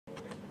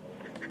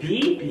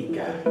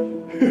Pika.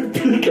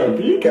 Pika,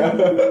 pika.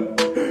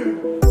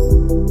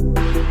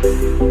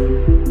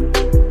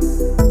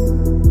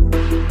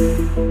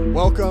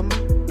 Welcome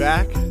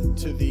back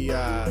to the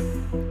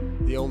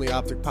Only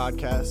Optic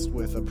podcast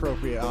with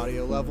appropriate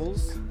audio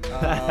levels.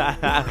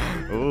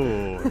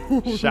 Ooh,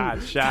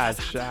 shots.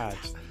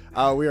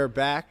 We are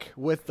back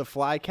with the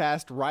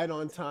Flycast right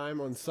on time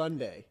on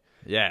Sunday.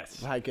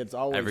 Yes. Like it's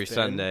always Every been.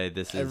 Sunday,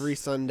 Every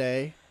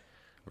Sunday.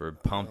 We're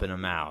pumping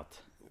them out.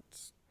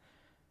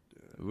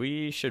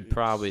 We should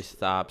probably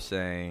stop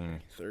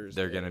saying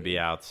Thursday. they're going to be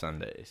out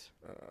Sundays.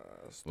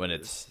 When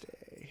it's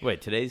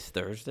wait, today's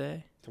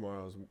Thursday?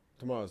 Tomorrow's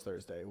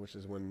Thursday, which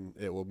is when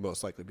it will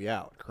most likely be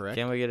out, correct?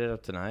 Can't we get it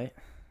up tonight?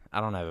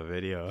 I don't have a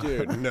video.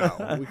 Dude,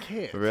 no, we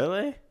can't.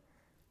 Really?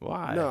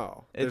 Why?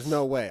 No, there's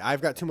no way.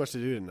 I've got too much to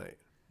do tonight.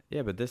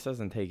 Yeah, but this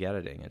doesn't take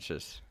editing. It's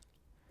just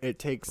it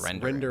takes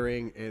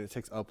rendering and it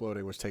takes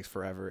uploading, which takes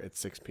forever. It's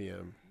 6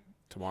 p.m.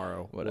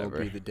 Tomorrow will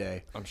be the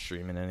day. I'm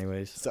streaming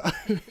anyways. So,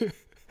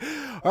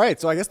 all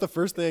right, so I guess the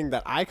first thing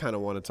that I kind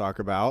of want to talk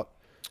about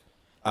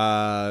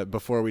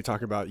before we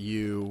talk about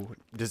you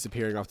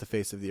disappearing off the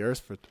face of the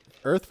earth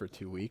for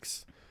 2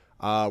 weeks,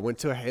 went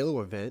to a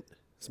Halo event.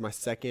 It's my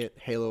second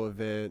Halo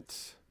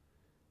event,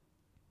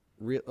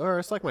 or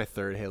it's like my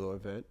third Halo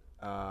event.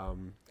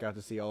 Got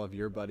to see all of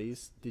your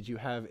buddies. Did you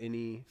have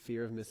any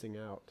fear of missing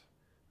out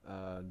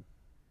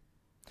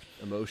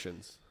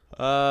emotions?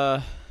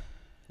 No,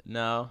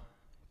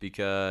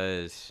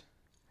 because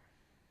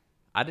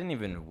I didn't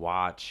even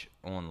watch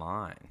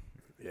online.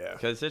 Yeah.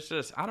 Because it's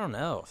just, I don't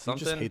know.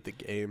 Something. You just hate the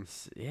game.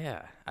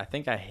 Yeah. I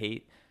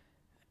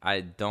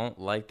don't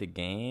like the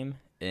game,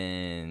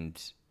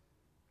 and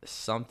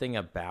something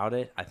about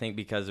it, I think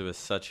because it was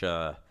such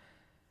a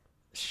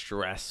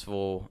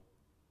stressful,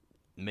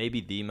 maybe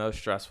the most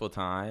stressful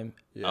time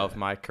of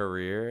my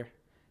career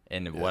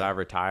and what I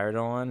retired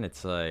on,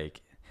 it's like,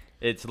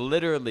 it's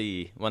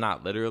literally, well,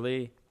 not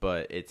literally,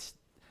 but it's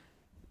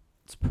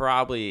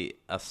probably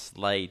a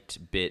slight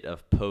bit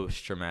of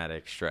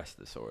post-traumatic stress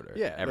disorder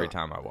every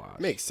time I watch.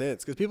 Makes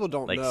sense, because people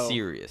don't know. Like,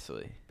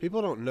 seriously.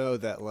 People don't know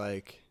that,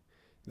 like,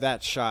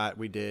 that shot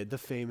we did, the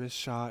famous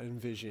shot in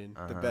Vision,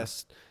 the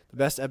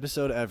best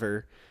episode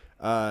ever,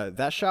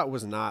 that shot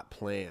was not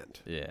planned.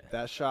 Yeah.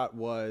 That shot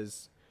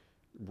was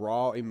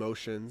raw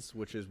emotions,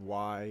 which is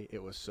why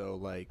it was so,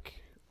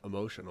 like,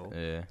 emotional.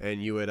 Yeah.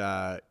 And you would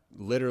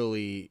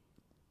literally...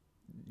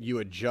 You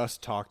had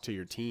just talked to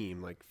your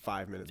team like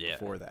 5 minutes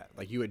before that.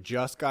 Like you had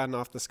just gotten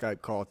off the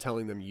Skype call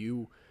telling them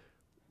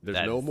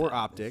there's no more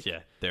Optic. Yeah,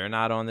 they're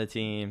not on the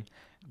team.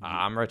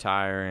 I'm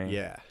retiring.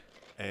 Yeah,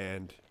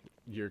 and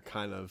you're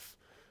kind of,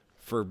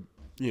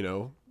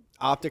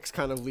 Optic's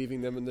kind of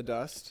leaving them in the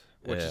dust,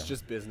 which is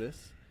just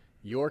business.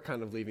 You're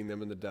kind of leaving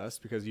them in the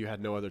dust because you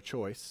had no other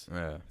choice.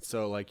 Yeah.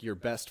 So like your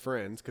best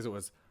friends, because it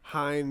was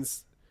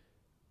Hines,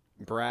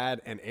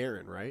 Brad, and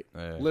Aaron, right?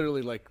 Yeah.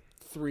 Literally like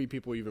 3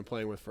 people you've been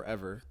playing with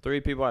forever.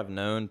 3 people I've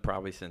known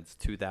probably since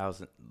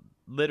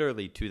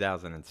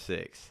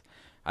 2006.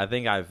 I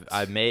think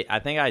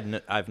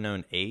I've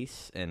known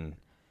Ace and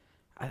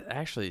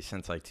actually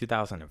since like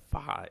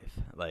 2005.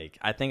 Like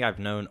I think I've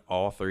known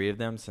all 3 of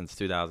them since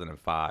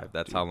 2005.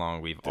 That's how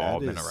long we've all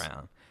been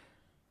around.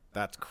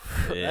 That's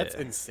that's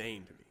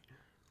insane to me.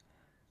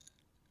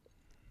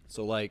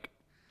 So like,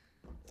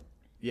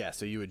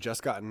 so you had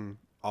just gotten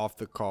off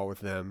the call with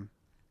them,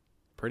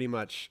 pretty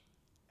much.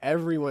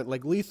 Everyone,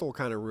 like Lethal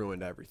kind of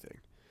ruined everything.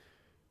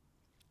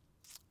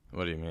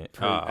 What do you mean?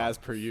 As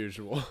per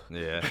usual.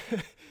 Yeah.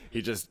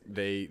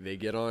 They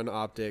get on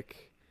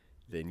Optic,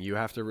 then you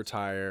have to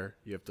retire.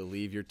 You have to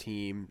leave your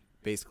team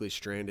basically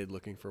stranded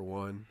looking for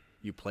one.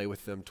 You play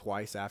with them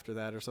twice after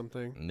that or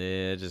something?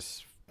 Yeah,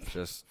 just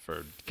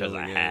for because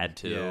I had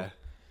to. Yeah.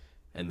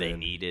 And they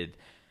needed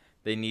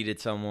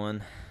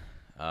someone.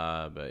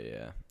 But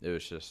yeah, it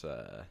was just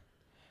I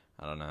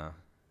don't know.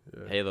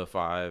 Yeah. Halo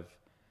 5.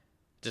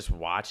 Just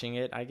watching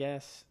it, I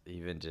guess,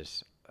 even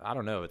just, I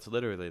don't know. It's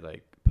literally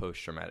like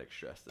post-traumatic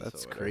stress disorder.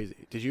 That's crazy.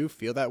 Did you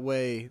feel that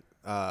way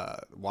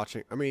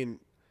watching? I mean,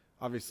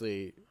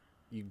 obviously,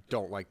 you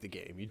don't like the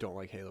game. You don't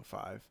like Halo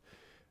 5.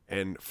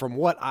 And from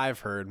what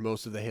I've heard,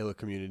 most of the Halo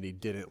community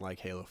didn't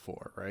like Halo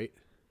 4, right?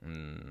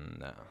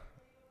 No.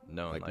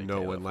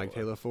 No one liked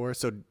Halo 4.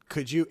 So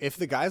could you, if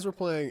the guys were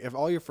playing, if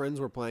all your friends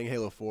were playing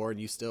Halo 4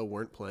 and you still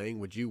weren't playing,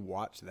 would you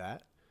watch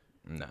that?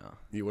 No.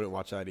 You wouldn't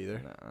watch that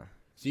either? No.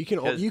 So you can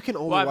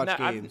only watch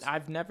games.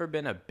 I've never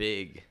been a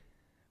big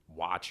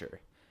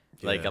watcher.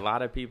 Like a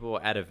lot of people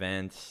at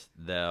events,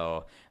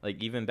 they'll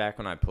like even back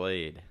when I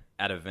played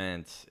at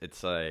events,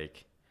 it's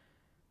like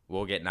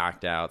we'll get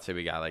knocked out. Say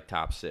we got like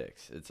top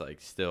 6. It's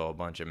like still a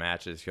bunch of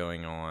matches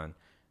going on,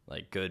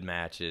 like good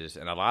matches,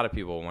 and a lot of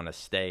people want to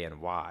stay and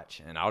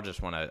watch. And I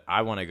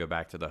want to go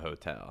back to the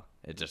hotel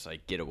and just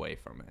like get away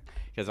from it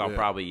because I'll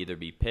probably either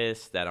be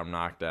pissed that I'm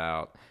knocked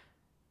out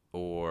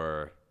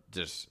or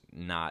just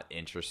not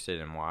interested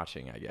in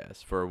watching, I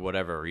guess, for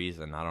whatever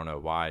reason. I don't know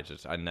why.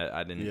 Just I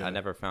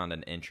never found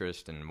an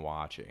interest in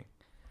watching.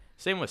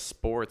 Same with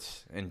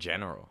sports in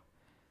general.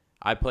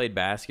 I played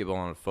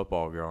basketball and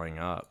football growing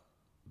up,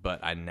 but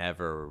I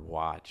never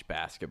watch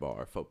basketball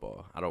or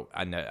football.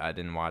 I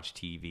didn't watch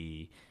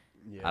TV.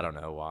 Yeah. I don't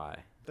know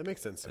why. That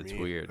makes sense to me. It's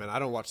weird. And I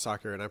don't watch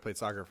soccer, and I played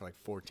soccer for like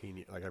 14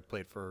 years. Like I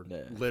played for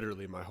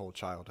literally my whole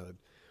childhood.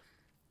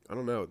 I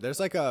don't know. There's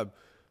like I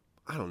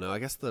don't know. I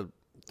guess the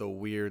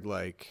weird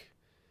like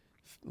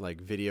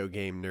video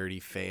game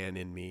nerdy fan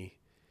in me,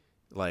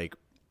 like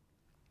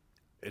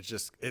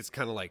it's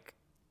kind of like,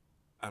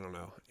 I don't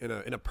know.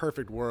 In a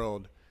perfect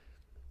world,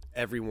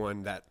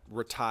 everyone that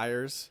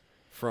retires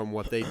from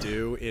what they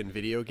do in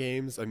video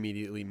games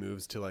immediately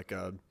moves to like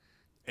a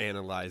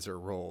analyzer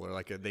role, or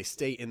like they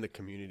stay in the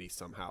community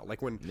somehow.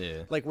 Like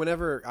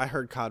whenever I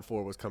heard COD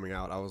 4 was coming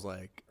out, I was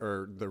like,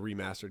 or the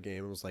remastered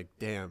game, I was like,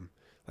 damn,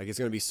 like it's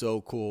gonna be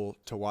so cool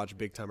to watch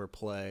Big Timer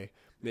play.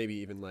 Maybe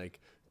even like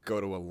go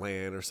to a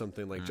LAN or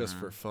something, like just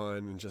for fun,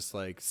 and just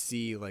like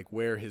see like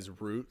where his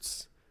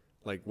roots,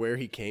 like where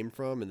he came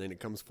from, and then it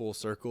comes full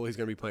circle. He's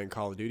gonna be playing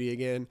Call of Duty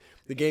again.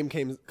 The game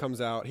comes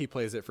out, he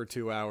plays it for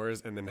 2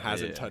 hours, and then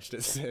hasn't touched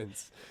it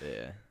since.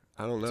 Yeah,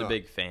 I don't know. It's a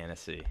big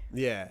fantasy.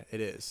 Yeah, it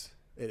is.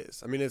 It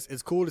is. I mean,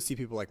 it's cool to see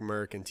people like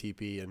Merc and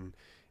TP and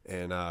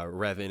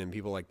Revin and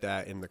people like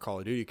that in the Call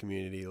of Duty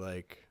community,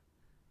 like,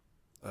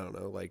 I don't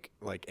know, like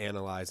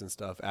analyze and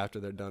stuff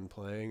after they're done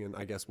playing, and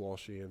I guess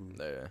Walshy and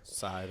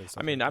Side and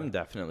stuff. I mean, like I'm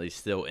definitely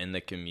still in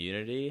the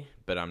community,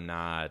 but I'm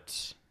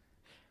not.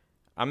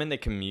 I'm in the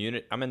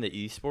community. I'm in the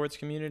esports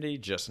community,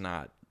 just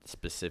not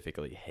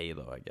specifically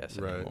Halo, I guess,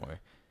 anymore.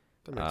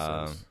 That makes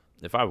sense.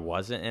 If I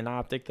wasn't in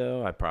Optic,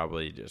 though, I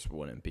probably just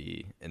wouldn't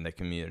be in the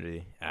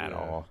community at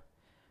all.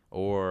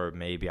 Or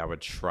maybe I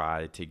would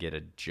try to get a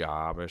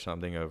job or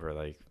something over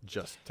like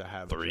just to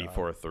have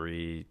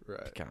 343,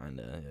 kind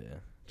of,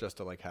 just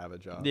to like have a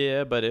job.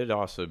 Yeah, but it'd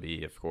also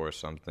be, of course,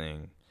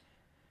 something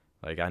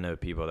like I know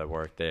people that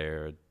work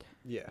there.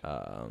 Yeah.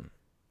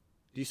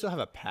 Do you still have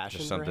a passion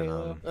for something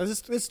Halo?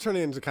 It's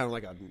turning into kind of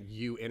like a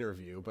you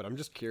interview, but I'm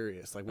just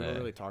curious. Like we don't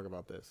really talk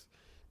about this.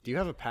 Do you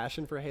have a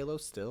passion for Halo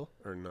still,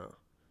 or no?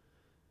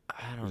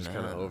 I don't know. Just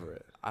kind of over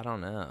it. I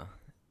don't know.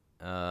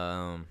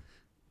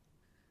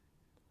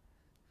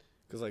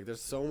 Because like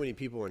there's so many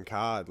people in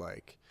COD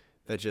like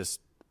that just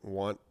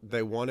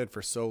wanted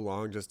for so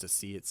long just to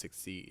see it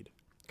succeed,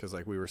 because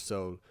like we were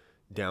so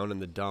down in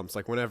the dumps.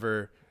 Like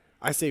whenever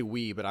I say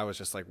we, but I was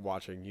just like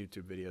watching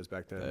YouTube videos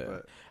back then.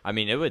 But I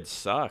mean, it would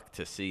suck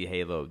to see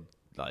Halo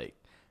like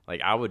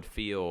I would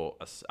feel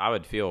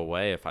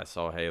away if I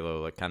saw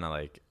Halo like kind of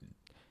like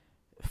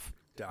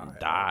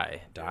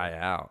die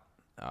out,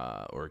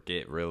 or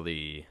get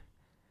really,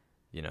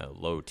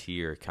 low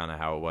tier, kind of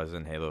how it was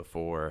in Halo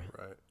 4.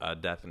 Right.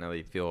 I'd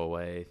definitely feel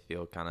away,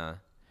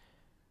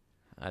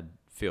 I'd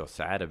feel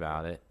sad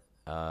about it.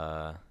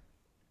 But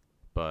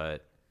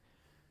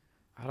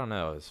I don't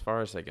know, as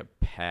far as like a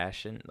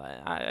passion,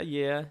 I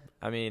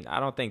mean, I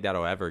don't think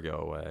that'll ever go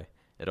away.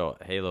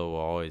 Halo will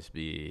always,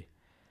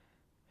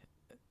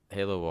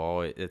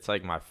 it's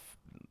like my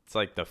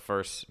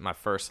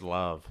first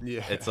love.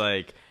 Yeah. It's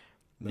like,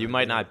 you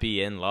might not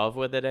be in love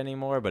with it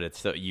anymore, but it's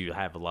still, you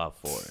have love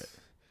for it.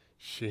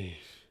 Sheesh.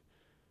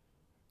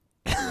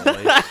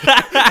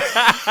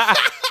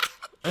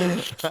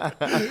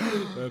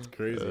 That's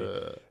crazy.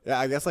 Yeah,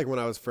 I guess like when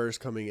I was first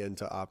coming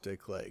into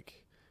Optic,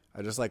 like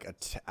I just like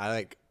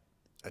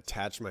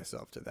attached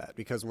myself to that,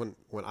 because when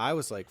I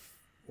was like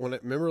when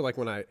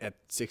I at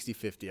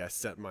 6050 I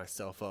set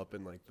myself up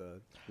in like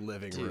the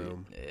living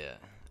room. Yeah.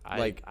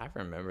 I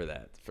remember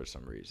that for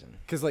some reason.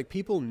 Cuz like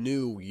people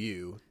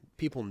knew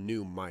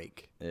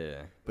Mike.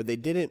 Yeah. But they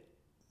didn't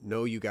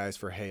know you guys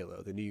for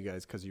Halo. They knew you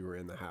guys because you were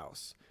in the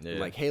house. Yeah. And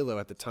like Halo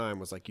at the time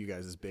was like you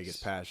guys'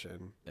 biggest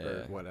passion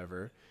or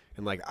whatever.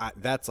 And like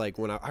that's like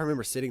when I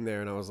remember sitting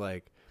there and I was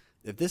like,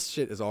 if this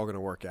shit is all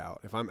gonna work out,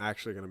 if I'm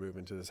actually gonna move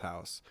into this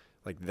house,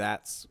 like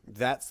that's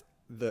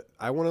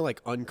I want to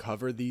like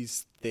uncover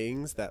these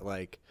things that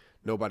like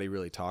nobody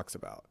really talks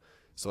about.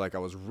 So like I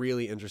was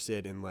really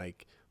interested in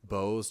like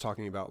Bose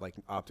talking about like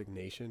Optic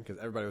Nation, because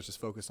everybody was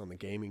just focused on the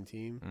gaming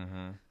team.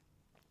 Mm-hmm.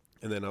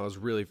 And then I was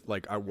really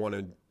like, I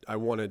wanted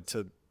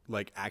to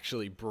like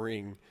actually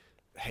bring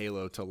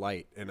Halo to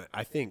light. And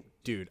I think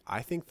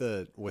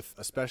with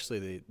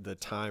especially the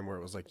time where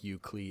it was like you,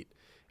 Cleet,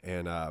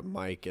 and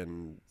Mike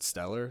and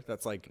Stellar,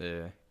 that's like,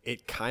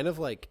 it kind of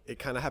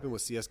happened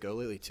with CSGO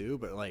lately too,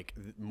 but like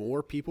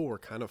more people were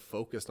kind of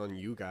focused on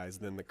you guys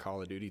than the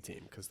Call of Duty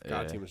team, because the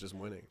COD team was just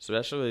winning.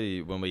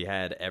 Especially when we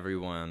had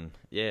everyone,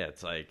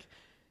 it's like,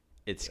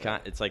 it's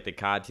like the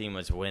COD team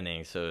was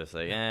winning, so it's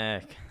like,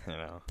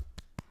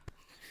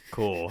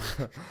 cool.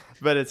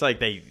 But it's like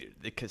they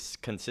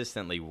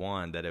consistently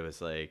won, that it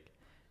was like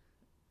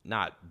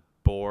not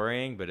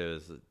boring, but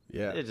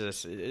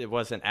it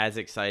wasn't as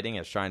exciting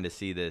as trying to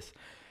see this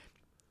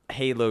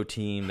Halo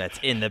team that's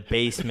in the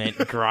basement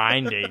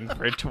grinding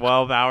for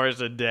 12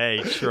 hours a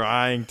day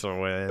trying to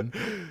win.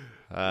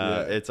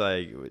 It's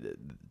like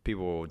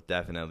people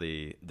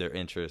definitely, their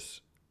interests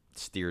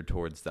steered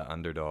towards the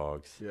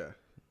underdogs. Yeah.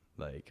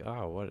 Like,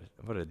 what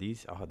are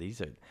these?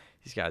 These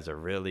guys are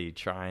really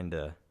trying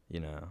to,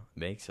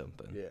 make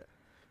something. Yeah.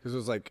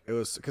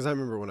 Because because I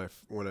remember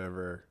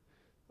whenever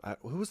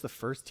Who was the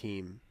first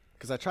team?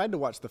 Because I tried to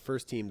watch the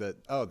first team the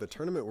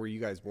tournament where you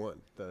guys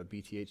won. The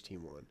BTH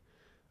team won.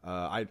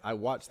 I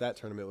watched that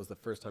tournament. It was the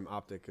first time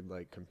Optic had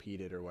like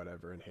competed or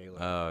whatever in Halo.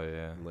 Oh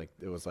yeah. And, like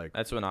it was like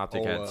that's when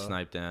Optic Ola, had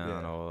sniped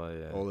down.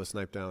 Ola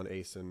sniped down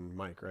Ace and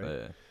Mike, right?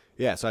 Yeah.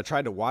 Yeah. So I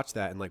tried to watch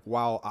that, and like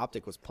while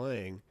Optic was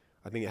playing,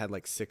 I think it had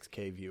like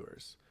 6K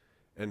viewers,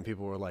 and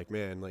people were like,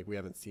 "Man, like we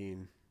haven't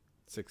seen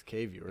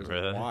 6K viewers in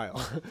a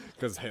while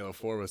because Halo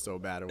 4 was so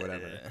bad or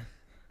whatever." Yeah.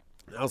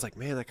 And I was like,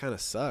 "Man, that kind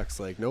of sucks.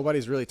 Like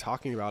nobody's really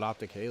talking about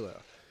Optic Halo."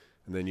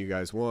 And then you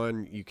guys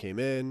won. You came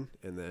in,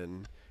 and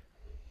then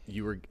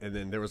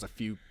there was a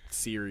few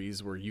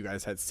series where you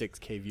guys had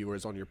 6K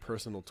viewers on your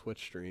personal Twitch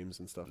streams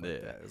and stuff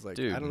like that. It was like,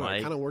 dude, I don't know,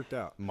 it kind of worked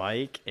out.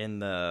 Mike in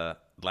the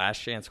last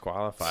chance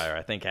qualifier,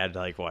 I think had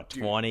like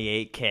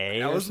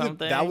 28K or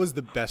something. That was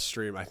the best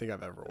stream I think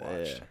I've ever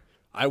watched. Yeah.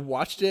 I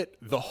watched it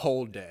the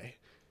whole day.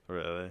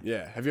 Really?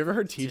 Yeah. Have you ever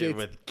heard TJ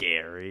with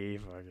Gary?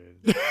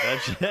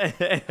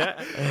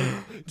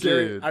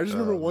 Gary, I just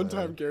remember one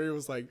time Gary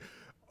was like,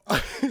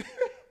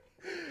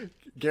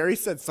 Gary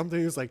said something.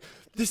 He was like,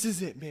 "This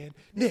is it, man.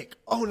 Nick,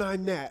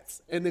 09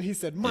 Nats." And then he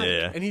said Mike,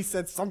 and he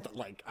said something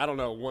like, I don't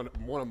know, one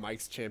of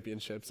Mike's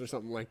championships or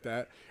something like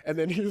that. And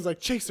then he was like,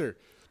 "Chaser,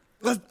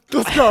 let's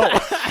go."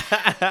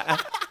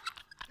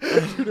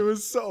 Dude, it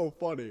was so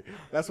funny.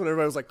 That's when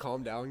everybody was like,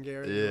 "Calm down,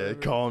 Gary." Yeah,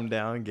 calm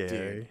down,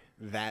 Gary.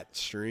 Dude, that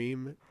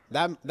stream,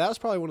 that was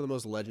probably one of the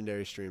most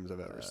legendary streams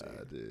I've ever seen.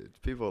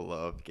 Dude, people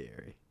love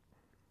Gary.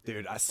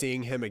 Dude,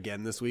 seeing him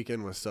again this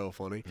weekend was so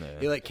funny.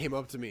 Yeah. He like came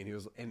up to me and he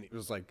was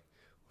like,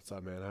 "What's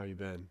up, man? How you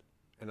been?"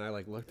 And I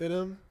like looked at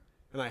him,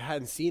 and I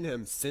hadn't seen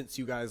him since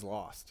you guys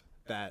lost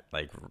that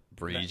like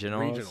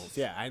regionals.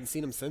 Yeah, I hadn't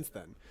seen him since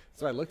then.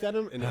 So I looked at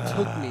him, and it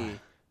took me.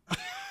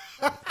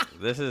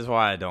 This is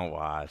why I don't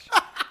watch.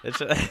 It's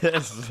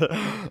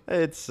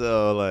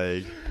so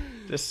like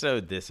just so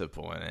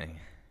disappointing.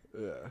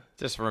 Yeah.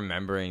 Just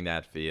remembering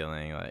that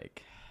feeling,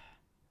 like.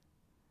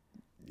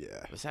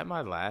 Yeah. Was that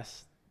my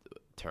last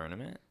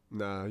tournament?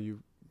 Nah,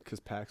 because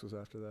PAX was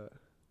after that.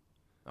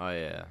 Oh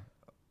yeah,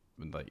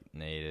 with like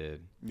Native.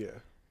 Yeah.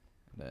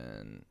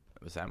 Then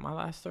was that my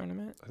last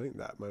tournament? I think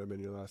that might have been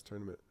your last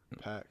tournament.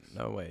 PAX.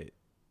 No, wait.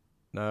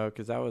 No,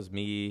 because that was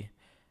me,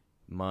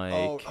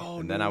 Mike,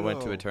 and then I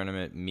went to a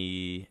tournament.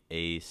 Me,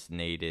 Ace,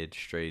 Nated,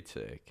 Straight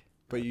Sick.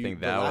 But I think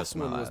the last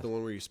one was the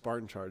one where you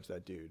Spartan charged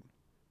that dude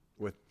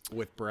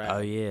with Brad. Oh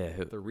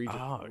yeah, the region.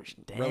 Oh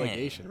damn.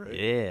 Relegation, right?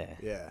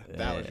 Yeah.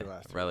 That was your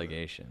last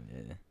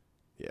relegation.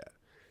 Yeah.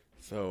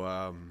 So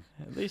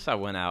at least I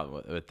went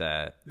out with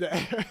that.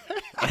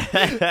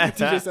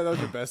 TJ said that was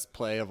your best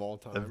play of all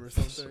time or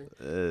something.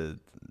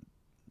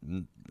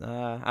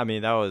 I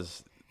mean, that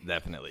was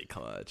definitely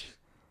clutch.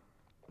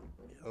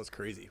 That was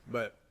crazy.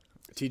 But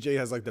TJ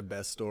has like the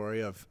best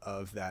story of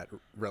that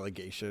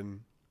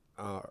relegation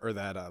or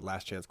that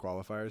last chance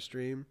qualifier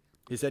stream.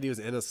 He said he was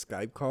in a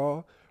Skype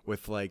call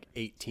with like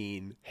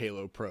 18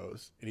 Halo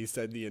pros, and he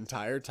said the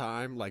entire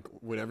time, like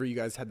whenever you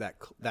guys had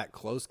that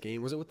close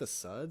game, was it with the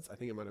Suds? I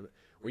think it might have been,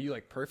 where you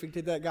like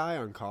perfected that guy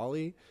on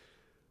Kali.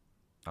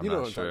 I'm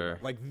not sure.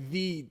 Like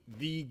the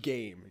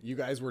game, you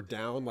guys were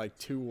down like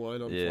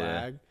 2-1 on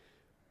flag.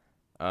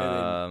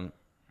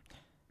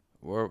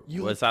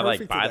 Was that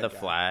like by the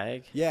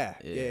flag? Yeah.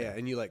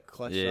 And you like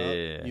clutched up.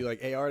 Yeah. You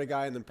like AR'd a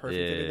guy and then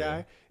perfected a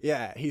guy.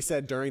 Yeah. He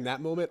said during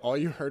that moment, all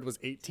you heard was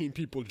 18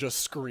 people just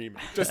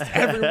screaming. Just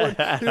everyone.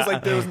 He was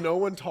like, there was no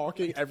one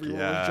talking. Everyone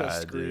was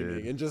just screaming.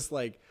 Dude. And just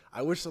like,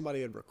 I wish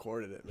somebody had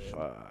recorded it, man.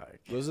 Fuck.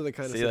 Those are the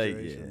kind of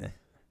situations. Like,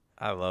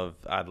 I love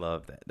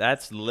that.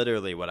 That's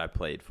literally what I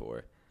played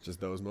for. Just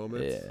those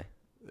moments?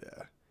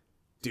 Yeah.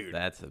 Dude,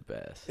 that's the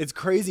best. It's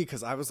crazy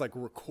because I was like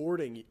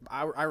recording.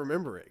 I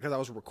remember it because I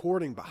was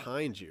recording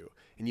behind you,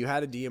 and you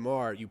had a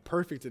DMR. You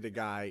perfected a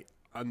guy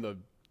on the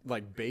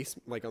on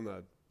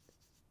the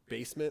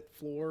basement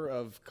floor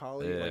of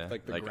Kali,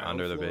 like the ground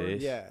under the floor.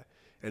 base. Yeah,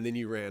 and then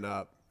you ran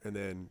up and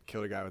then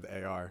killed a guy with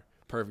the AR.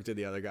 Perfected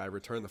the other guy,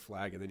 returned the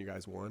flag, and then you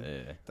guys won.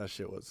 Yeah,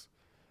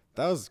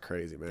 that was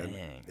crazy, man.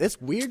 Dang. It's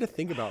weird to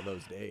think about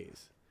those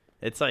days.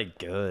 It's like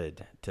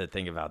good to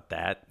think about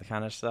that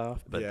kind of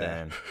stuff, but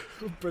then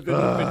you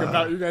think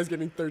about you guys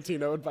getting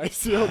 13-0'd by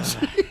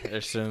CLG.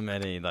 There's so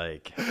many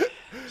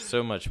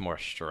so much more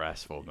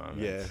stressful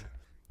moments.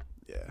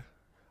 Yeah.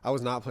 I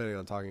was not planning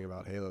on talking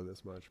about Halo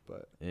this much,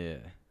 but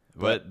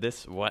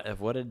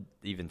what had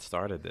even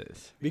started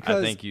this?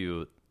 Because I think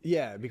you.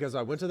 Yeah, because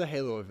I went to the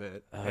Halo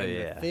event. Oh and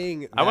yeah. The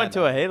thing I went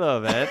to a Halo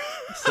event.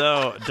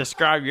 So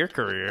describe your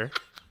career.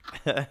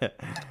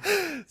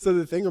 So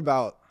the thing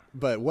about.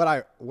 But what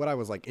I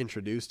was like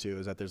introduced to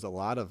is that there's a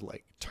lot of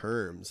like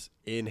terms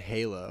in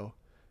Halo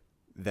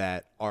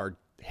that are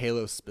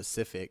Halo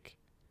specific,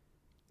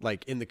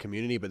 like in the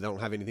community, but they don't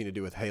have anything to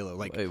do with Halo.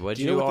 Like, what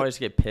do you always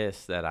get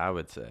pissed that I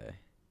would say?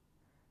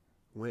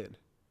 When?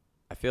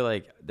 I feel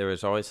like there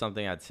was always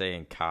something I'd say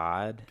in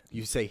COD.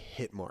 You say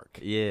hit mark.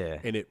 Yeah.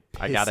 And it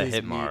pisses I got a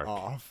hit me mark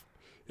off.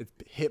 It's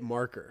hit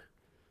marker.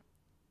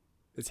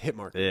 It's hit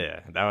marker. Yeah,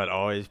 that would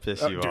always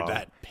piss you off.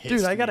 That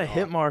dude, I got a off.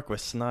 hit mark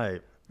with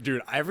snipe.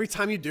 Dude, every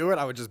time you do it,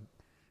 I would just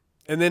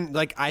And then,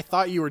 like, I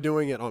thought you were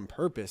doing it on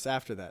purpose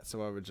after that,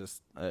 so I would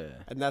just...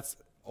 And that's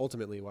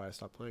ultimately why I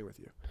stopped playing with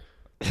you.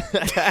 Because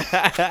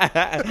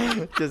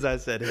I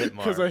said hit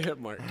mark. Because I hit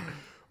mark.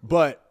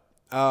 But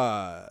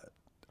I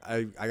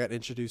got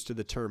introduced to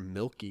the term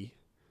milky.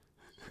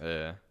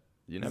 Yeah.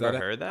 You never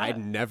heard that?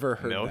 I'd never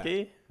heard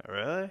milky? that.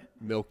 Really?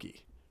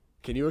 Milky.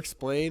 Can you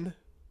explain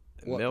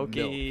what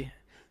milky?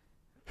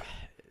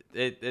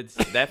 It's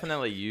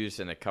definitely used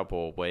in a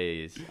couple of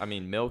ways. I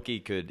mean, milky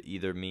could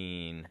either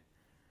mean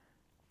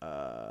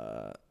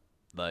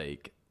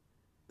like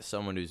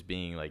someone who's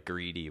being like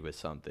greedy with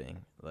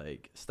something,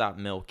 like stop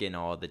milking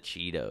all the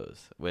Cheetos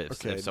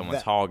if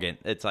someone's hogging.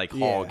 It's like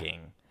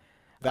hogging.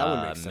 That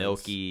would make sense.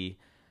 Milky.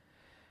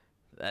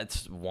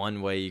 That's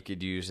one way you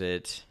could use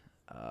it.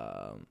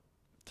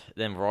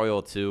 Then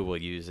Royal 2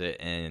 will use it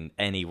in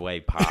any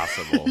way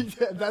possible.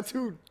 Yeah, that's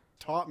who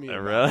taught me.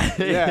 Really?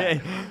 Yeah.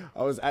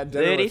 I was at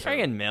dinner. Dude, he's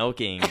freaking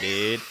milking,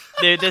 dude.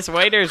 Dude, this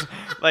waiter's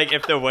like,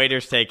 if the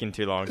waiter's taking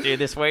too long, dude,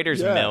 this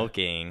waiter's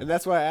milking. And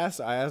that's why I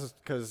asked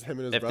because him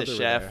and his brother. If the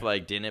chef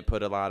like didn't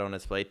put a lot on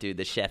his plate, dude,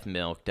 the chef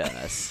milked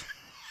us.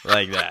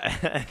 Like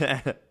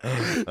that.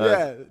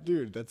 Yeah,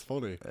 dude, that's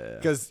funny.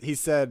 Because he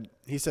said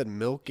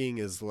milking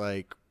is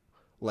like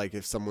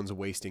if someone's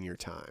wasting your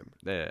time.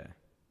 Yeah.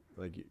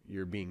 Like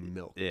you're being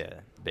milked. Yeah,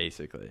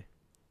 basically.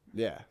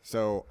 Yeah.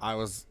 So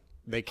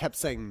they kept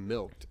saying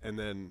milked, and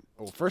then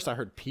first I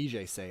heard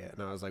PJ say it,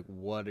 and I was like,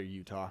 "What are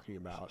you talking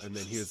about?" And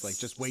then he was like,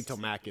 "Just wait till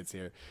Matt gets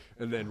here."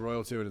 And then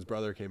Royal 2 and his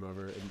brother came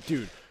over, and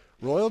dude,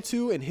 Royal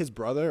 2 and his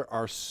brother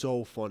are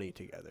so funny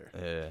together.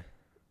 Yeah.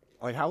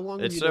 Like how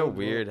long? It's so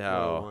weird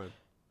how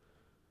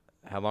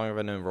long have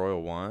I known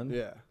Royal 1?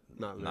 Yeah,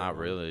 not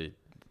really.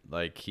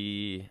 Like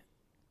I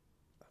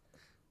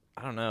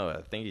don't know.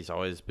 I think he's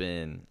always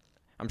been.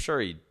 I'm sure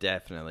he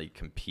definitely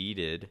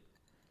competed,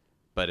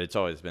 but it's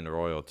always been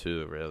Royal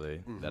 2, really.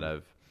 Mm-hmm. That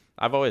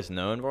I've always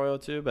known Royal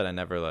 2, but I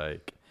never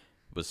like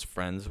was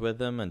friends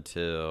with him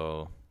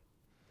until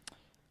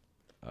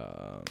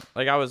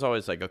like I was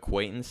always like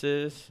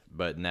acquaintances,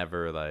 but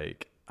never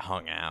like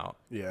hung out.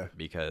 Yeah,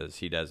 because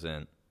he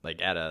doesn't like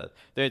the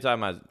only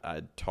time I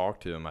talk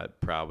to him, I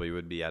probably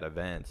would be at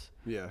events.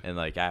 Yeah, and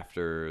like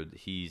after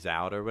he's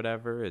out or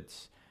whatever,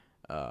 it's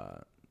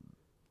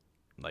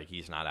like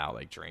he's not out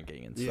like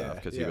drinking and stuff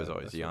because he was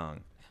always young.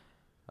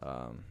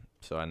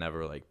 So I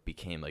never like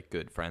became like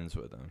good friends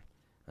with him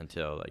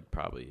until like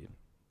probably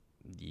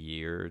a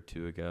year or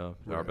two ago,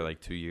 probably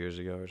like 2 years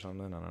ago or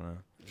something. I don't know.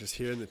 Just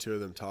hearing the two of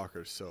them talk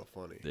are so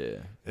funny. Yeah,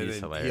 and he's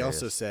hilarious. He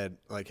also said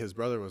like his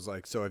brother was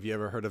like, "So have you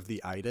ever heard of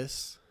the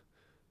itis?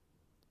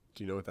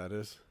 Do you know what that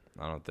is?"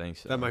 I don't think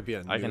so. That might be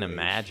I can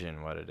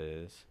imagine what it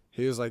is.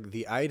 He was like,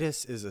 "The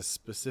itis is a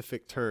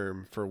specific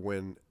term for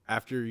when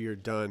after you're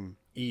done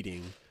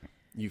eating,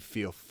 you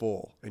feel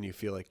full and you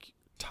feel like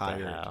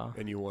tired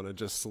and you want to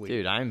just sleep."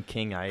 Dude, I'm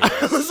king itis.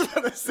 I was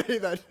going to say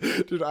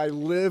that. Dude, I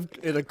live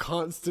in a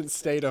constant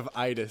state of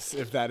itis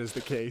if that is the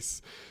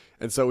case.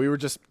 And so we were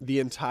just, the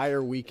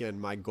entire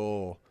weekend, my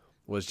goal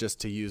was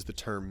just to use the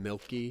term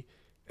milky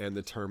and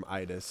the term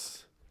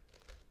itis.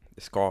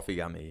 This coffee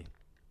got me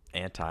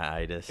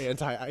anti-itis.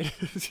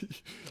 Anti-itis.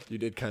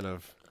 You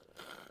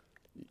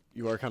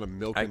are kind of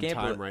milking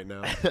time right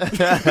now.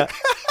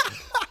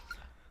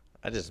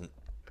 I just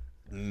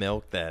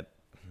milk that.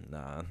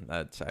 Nah,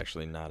 that's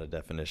actually not a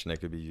definition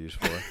that could be used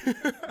for.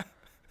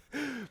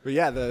 But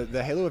yeah,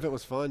 the Halo event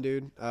was fun,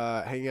 dude.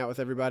 Hanging out with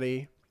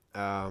everybody.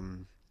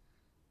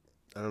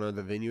 I don't know.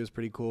 The venue was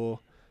pretty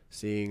cool.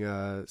 Seeing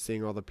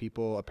all the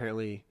people.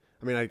 Apparently,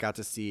 I mean, I got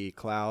to see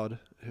Cloud,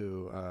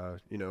 who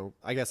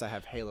I guess I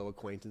have Halo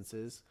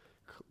acquaintances.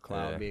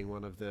 Cloud being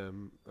one of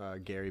them.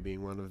 Gary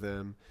being one of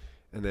them.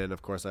 And then,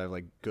 of course, I have,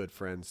 like, good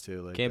friends,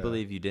 too. Like, can't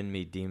believe you didn't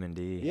meet Demon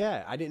D.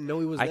 Yeah, I didn't know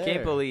he was there. I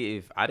can't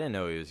believe I didn't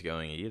know he was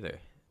going either.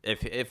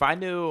 If I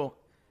knew,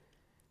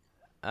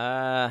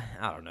 I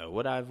don't know,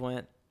 would I've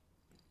went?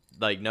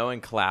 Like, knowing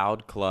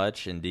Cloud,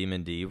 Clutch, and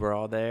Demon D were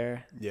all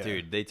there. Yeah.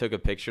 Dude, they took a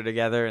picture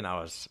together, and I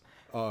was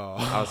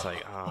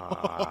like,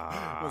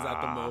 Was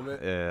that the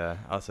moment? Yeah.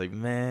 I was like,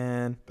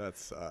 man. That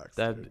sucks.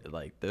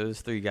 Like,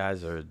 those three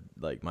guys are,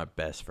 like, my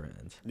best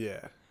friends.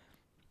 Yeah.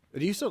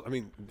 Do you still? I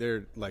mean,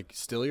 they're like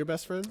still your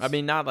best friends. I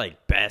mean, not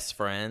like best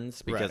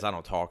friends because I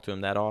don't talk to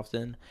them that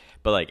often,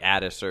 but like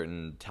at a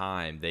certain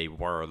time, they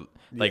were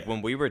like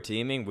when we were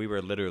teaming, we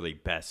were literally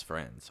best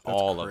friends. That's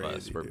all crazy, of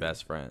us were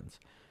best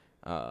friends.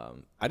 I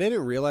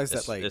didn't realize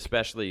that, like,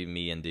 especially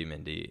me and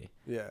Demon D.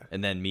 Yeah,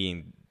 and then me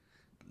and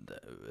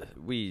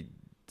we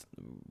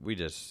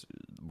just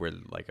were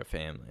like a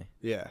family.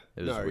 Yeah,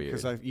 it was weird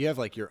because you have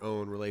like your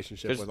own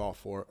relationship with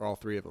all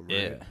three of them.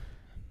 Right? Yeah.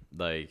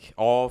 Like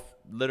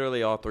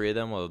literally all three of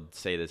them will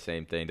say the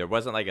same thing. There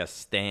wasn't like a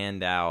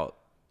standout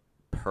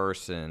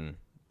person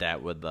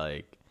that would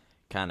like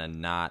kind of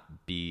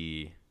not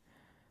be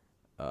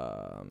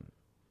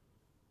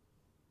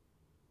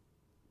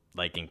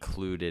like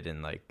included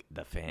in like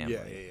the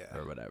family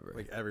or whatever.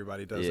 Like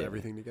everybody does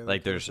everything together.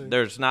 Like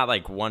there's not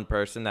like one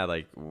person that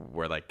like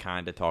we're like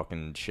kind of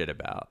talking shit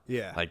about.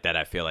 Yeah. Like that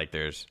I feel like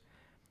there's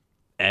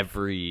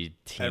every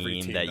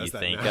team that you does that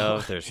think now.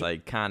 of, there's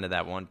like kind of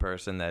that one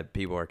person that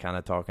people are kind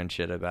of talking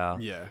shit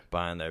about,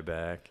 behind their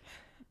back.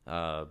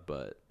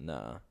 But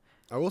no,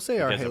 I will say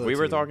our because Halo if we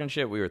were team, talking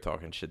shit, we were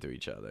talking shit to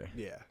each other.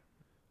 Yeah,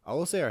 I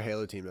will say our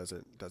Halo team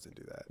doesn't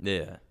do that.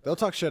 Yeah, they'll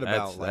talk shit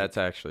about that's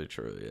actually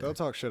true. Yeah, they'll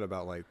talk shit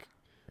about like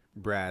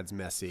Brad's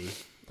messy,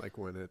 like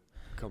when it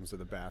comes to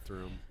the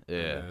bathroom.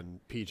 Yeah, and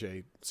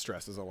PJ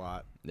stresses a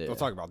lot. Yeah. They'll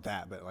talk about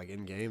that, but like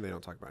in game, they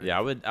don't talk about it. Yeah,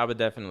 I would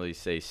definitely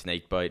say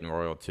Snakebite and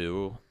Royal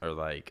 2 are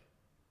like,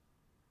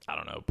 I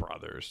don't know,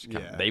 brothers.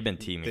 Yeah. They've been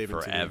teaming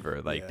forever.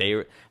 teaming. Like Yeah. they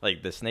were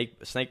like the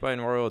Snakebite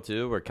and Royal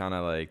 2 were kind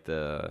of like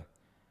the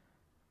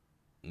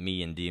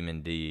me and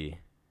Demon D,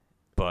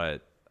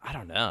 but I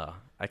don't know.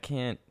 I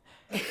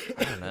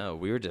don't know.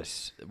 We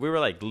were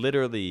like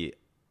literally,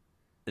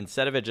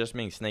 instead of it just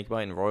being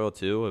Snakebite and Royal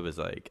 2, it was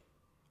like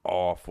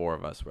all four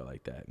of us were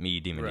like that. Me,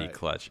 Demon D,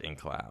 Clutch, and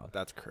Cloud.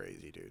 That's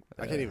crazy, dude.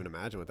 I can't even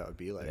imagine what that would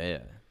be like. Yeah.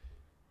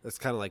 That's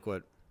kind of like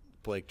what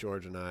Blake,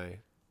 George, and I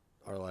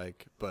are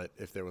like, but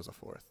if there was a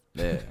fourth.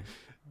 Yeah.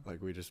 Like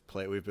we've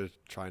been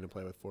trying to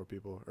play with four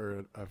people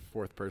or a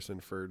fourth person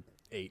for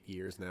 8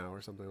 years now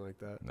or something like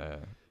that. Yeah.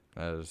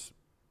 That was.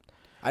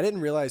 I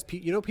didn't realize,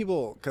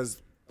 people,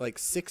 because like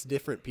 6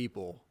 different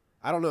people,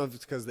 I don't know if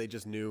it's because they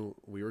just knew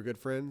we were good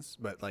friends,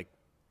 but like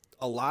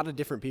a lot of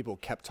different people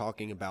kept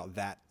talking about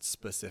that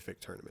specific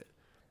tournament,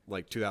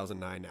 like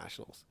 2009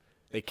 Nationals.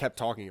 They kept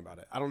talking about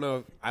it. I don't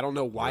know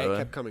why Really? it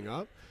kept coming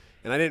up,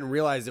 and I didn't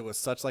realize it was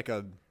such like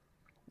an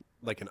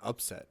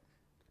upset.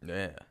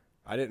 Yeah.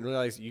 I didn't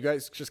realize you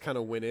guys just kind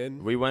of went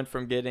in. We went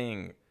from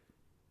getting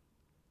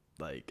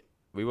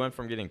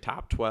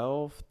top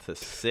 12 to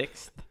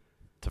 6th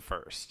to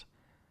 1st.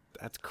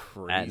 That's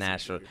crazy. At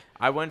National. Dude.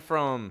 I went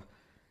from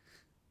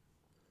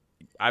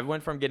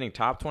getting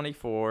top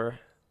 24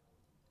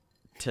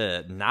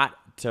 to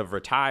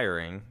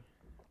retiring,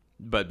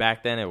 but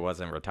back then it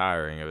wasn't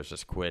retiring, it was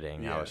just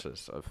quitting. Yeah. I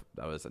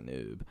was a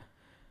noob.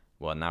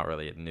 Well, not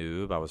really a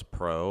noob. I was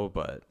pro,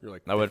 but You're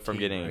like I went 15, from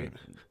getting right?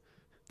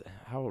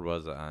 How old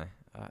was I?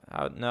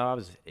 I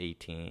was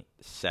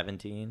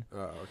 17. Oh,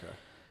 okay.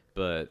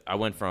 But I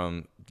went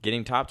from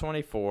getting top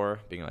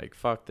 24, being like,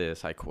 fuck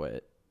this, I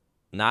quit,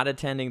 not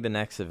attending the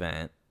next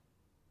event,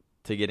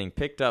 to getting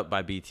picked up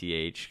by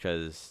BTH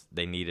because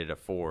they needed a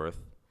 4th.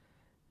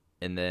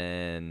 And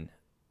then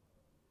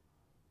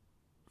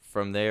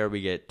from there,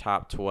 we get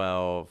top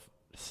 12,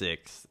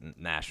 6th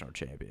national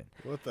champion.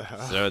 What the hell?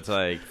 So it's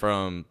like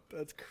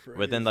That's crazy.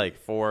 within like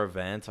 4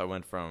 events, I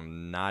went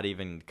from not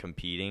even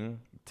competing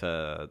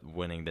to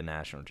winning the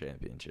national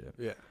championship.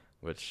 Yeah.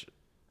 Which,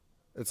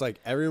 It's like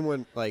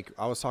everyone, like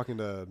I was talking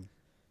to,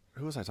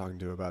 who was I talking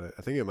to about it?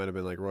 I think it might have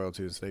been like Royal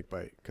 2 and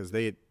Snakebite, because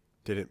they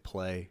didn't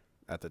play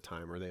at the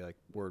time, or they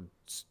were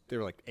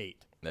like 8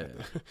 yeah.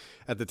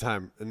 at the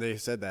time, and they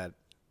said that,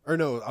 or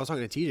no, I was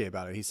talking to TJ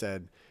about it. He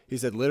said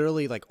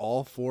literally like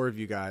all 4 of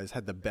you guys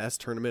had the best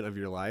tournament of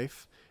your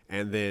life,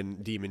 and then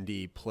Demon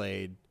D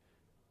played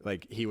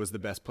like he was the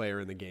best player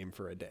in the game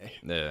for a day.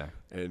 Yeah.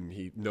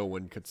 And no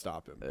one could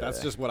stop him. Yeah.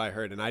 That's just what I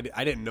heard, and I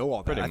didn't know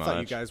all that. Pretty I thought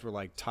you much. guys were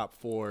like top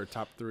 4,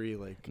 top 3,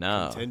 like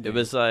No, contending. it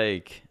was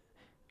like,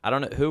 I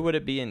don't know, who would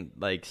it be in,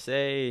 like,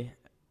 say,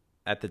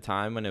 at the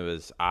time when it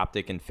was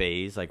Optic and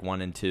FaZe, like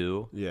 1 and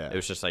 2. Yeah. It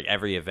was just like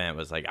every event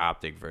was like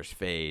Optic versus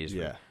FaZe.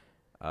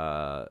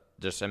 Yeah.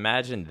 Just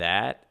imagine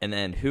that, and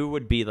then who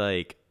would be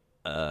like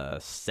a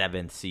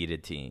 7th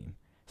seeded team,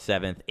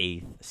 7th,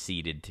 8th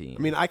seeded team.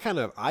 I mean, I kind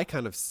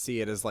of see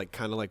it as like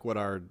kind of like what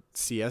our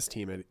CS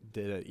team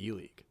did at E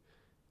League.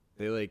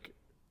 They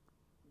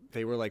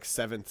were like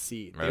 7th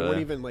seed. They Really?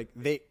 weren't even like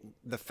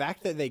the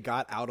fact that they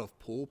got out of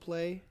pool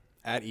play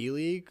at E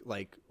League,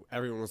 like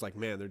everyone was like,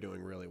 man, they're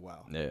doing really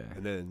well. Yeah.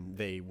 And then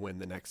they win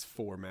the next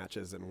 4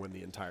 matches and win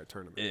the entire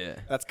tournament. Yeah.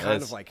 That's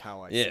kind of like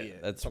how I see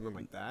it. That's something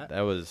like that.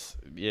 That was,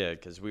 yeah,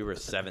 because we were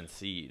 7th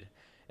seed.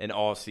 And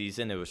all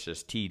season, it was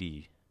just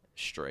TD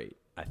straight,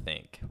 I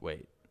think.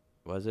 Wait,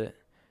 was it?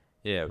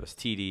 Yeah, it was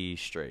TD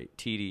straight,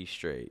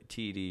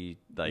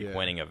 like Yeah.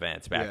 winning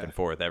events back Yeah. and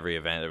forth. Every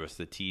event, there was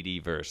the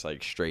TD versus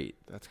like straight.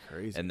 That's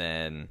crazy. And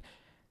then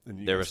And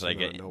you there guys was like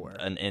came out of nowhere.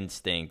 an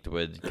instinct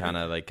would kind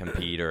of like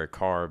compete, or a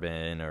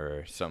Carbon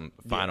or some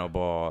final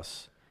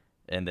boss.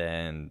 And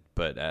then,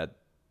 but at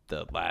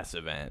the last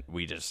event,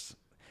 we just,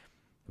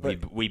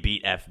 we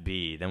beat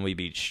FB, then we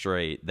beat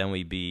straight, then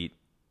we beat,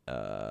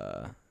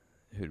 who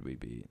did we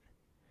beat?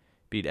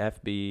 Beat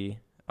FB.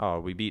 Oh,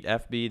 we beat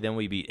FB, then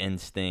we beat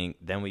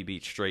Instinct, then we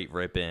beat Straight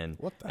Rippin'.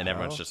 What the And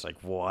everyone's hell? just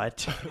like,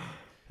 what?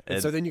 And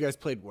so then you guys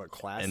played what,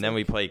 Classic? And then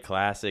we played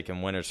Classic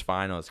and Winners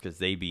Finals because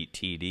they beat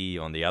TD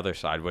on the other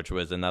side, which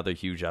was another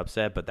huge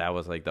upset. But that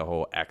was like the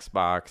whole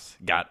Xbox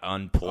got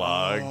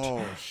unplugged.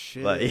 Oh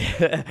shit! Like,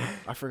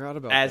 I forgot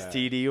about as that.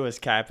 TD was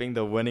capping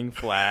the winning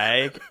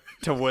flag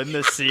to win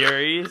the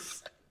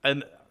series,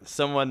 and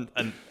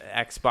an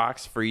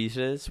Xbox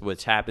freezes,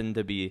 which happened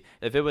to be,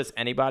 if it was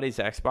anybody's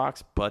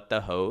Xbox but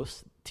the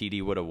host,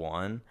 TD would have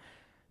won.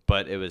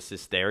 but it was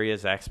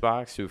Hysteria's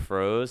Xbox who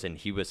froze, and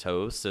he was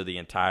host, so the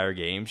entire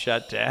game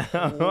shut down.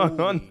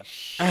 Holy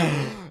shit.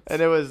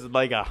 And it was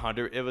like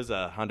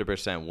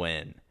 100%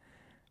 win,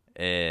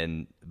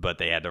 but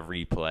they had to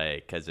replay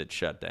because it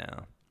shut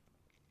down.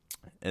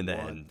 And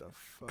then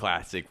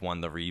Classic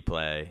won the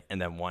replay,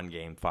 and then won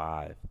Game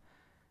 5.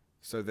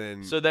 So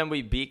then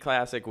we beat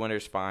Classic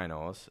winners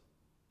finals,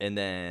 and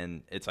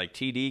then it's like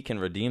TD can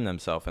redeem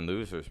themselves in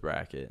losers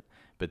bracket,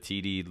 but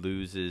TD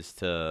loses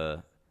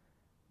to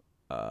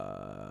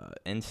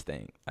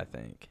Instinct, I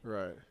think.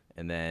 Right.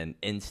 And then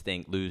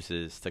Instinct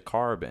loses to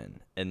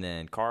Carbon, and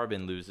then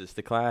Carbon loses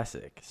to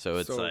Classic. So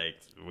it's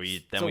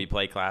we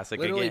play Classic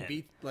literally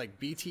again.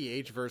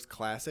 BTH versus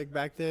Classic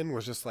back then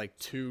was just like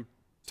two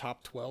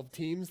top 12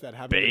 teams that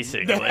happened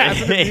Basically.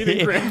 to be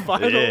in grand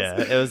finals.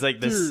 Yeah, it was like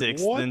the Dude,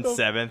 6th and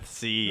 7th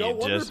seed. No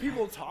wonder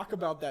people talk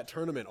about that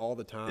tournament all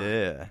the time.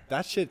 Yeah.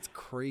 That shit's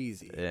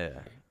crazy. Yeah.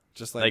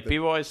 Just like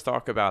people always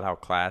talk about how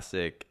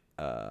Classic,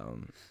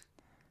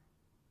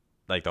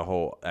 like the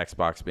whole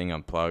Xbox being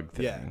unplugged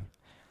thing. Yeah.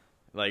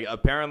 Like,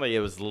 apparently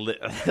it was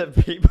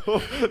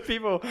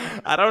people,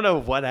 I don't know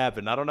what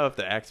happened. I don't know if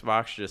the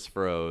Xbox just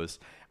froze.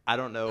 I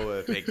don't know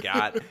if it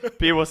got,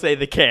 people say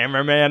the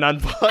cameraman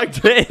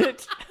unplugged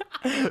it.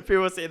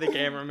 People say the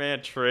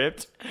cameraman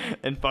tripped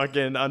and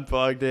fucking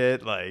unplugged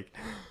it. Like,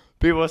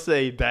 people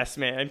say best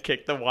man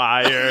kicked the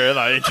wire.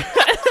 Like,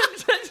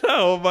 just a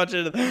whole bunch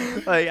of,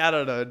 like, I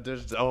don't know.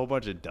 There's a whole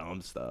bunch of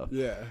dumb stuff.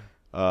 Yeah.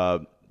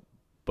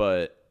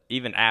 But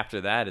even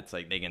after that, it's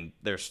like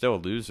there's still a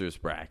losers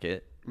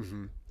bracket.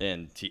 Mm-hmm.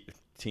 And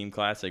Team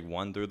Classic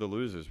won through the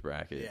losers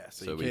bracket. Yeah,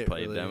 so we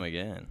played them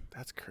again.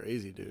 That's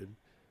crazy, dude.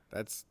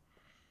 That's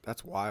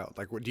wild.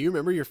 Like, do you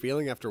remember your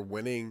feeling after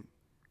winning?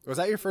 Was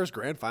that your first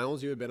grand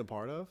finals you had been a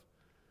part of?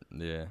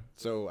 Yeah.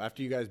 So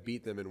after you guys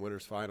beat them in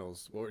winners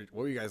finals, what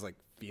were you guys like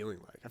feeling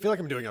like? I feel like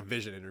I'm doing a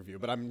vision interview,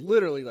 but I'm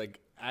literally like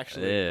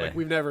actually like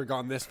we've never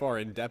gone this far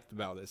in depth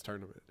about this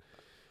tournament.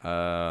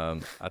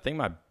 I think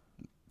my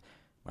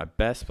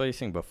best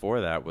placing before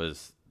that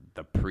was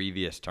the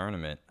previous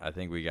tournament. I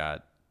think we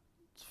got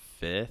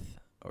 5th,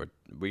 or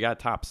we got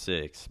top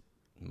 6.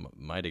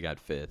 Might have got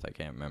 5th. I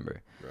can't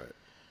remember.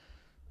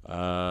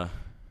 Right.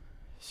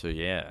 So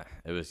yeah,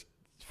 it was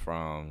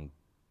from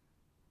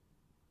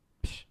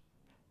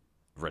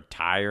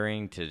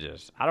retiring to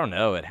just, I don't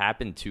know. It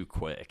happened too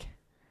quick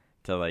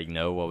to like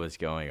know what was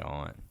going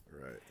on.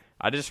 Right.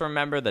 I just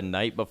remember the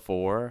night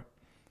before,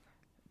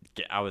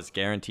 I was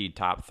guaranteed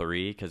top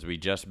 3 because we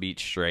just beat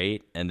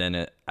Straight, and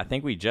then I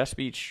think we just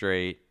beat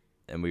Straight,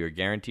 and we were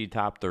guaranteed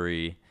top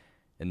 3,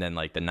 and then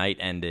like the night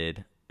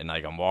ended, and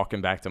like I'm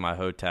walking back to my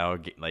hotel,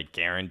 like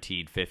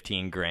guaranteed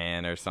 15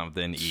 grand or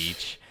something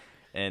each,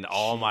 and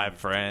all my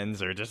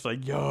friends are just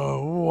like,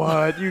 "Yo,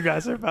 what? You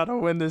guys are about to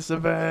win this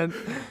event."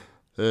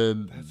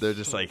 And they're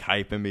just like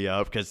hyping me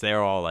up because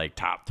they're all like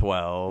top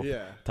 12,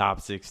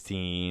 top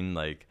 16,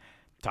 like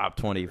top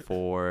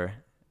 24,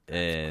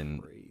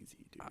 and crazy,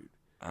 dude.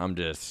 I'm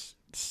just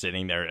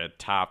sitting there at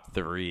top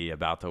 3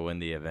 about to win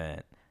the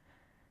event.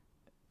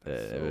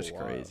 It was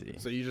crazy.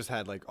 So you just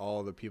had like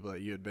all the people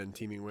that you had been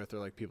teaming with, or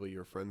like people you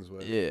were friends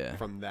with. Yeah.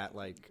 From that,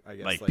 like, I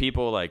guess, like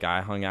people like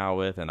I hung out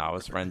with and I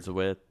was friends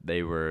with,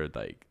 they were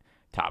like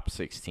top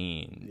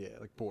 16. Yeah,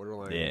 like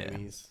borderline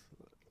enemies.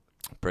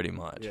 Pretty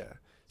much. Yeah.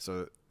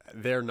 So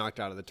they're knocked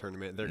out of the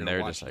tournament. They're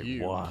gonna watch like, you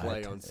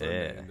play on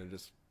Sunday, and they're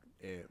just,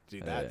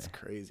 dude, that's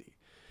crazy.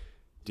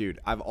 Dude,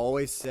 I've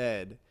always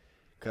said,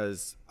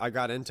 because I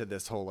got into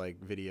this whole like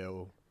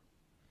video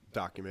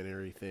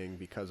documentary thing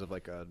because of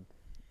like a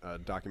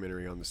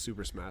documentary on the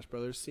Super Smash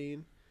Brothers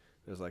scene.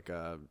 There's like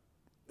a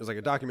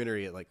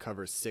documentary. It like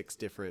covers 6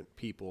 different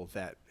people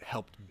that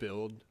helped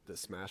build the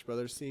Smash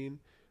Brothers scene,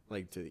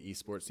 like to the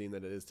esports scene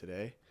that it is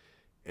today.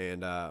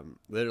 And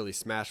literally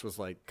Smash was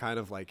like kind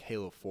of like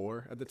Halo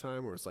 4 at the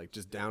time, where it's like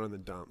just down in the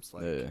dumps.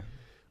 Like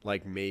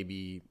like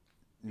maybe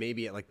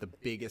at like the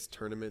biggest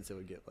tournaments it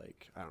would get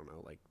like I don't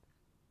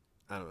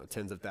know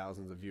tens of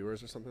thousands of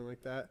viewers or something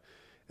like that.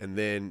 And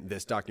then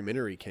this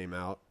documentary came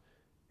out,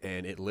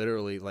 and it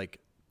literally like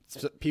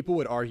people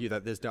would argue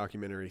that this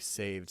documentary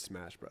saved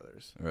Smash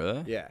Brothers.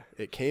 Really? Yeah.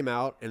 It came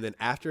out, and then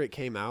after it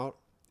came out,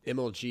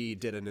 MLG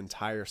did an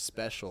entire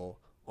special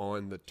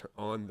on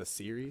the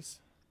series,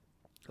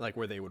 like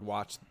where they would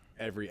watch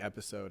every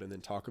episode and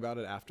then talk about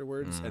it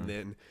afterwards. And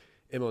then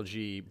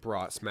MLG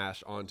brought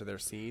Smash onto their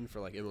scene for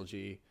like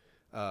MLG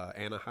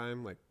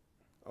Anaheim like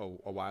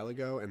a while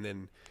ago, and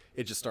then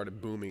it just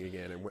started booming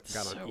again and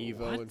got on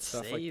Evo and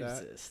stuff like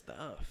that. This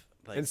stuff?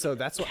 Like, and so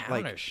that's what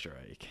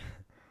Counter-Strike.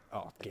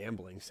 Oh,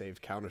 gambling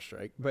saved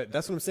Counter-Strike. But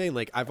that's what I'm saying.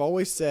 Like, I've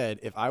always said,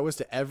 if I was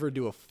to ever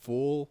do a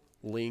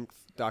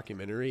full-length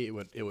documentary, it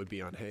would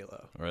be on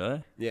Halo.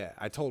 Really? Yeah,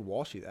 I told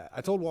Walshy that.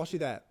 I told Walshy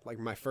that, like,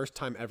 my first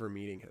time ever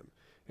meeting him.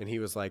 And he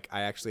was like,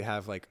 I actually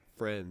have, like,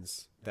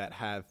 friends that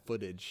have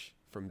footage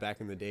from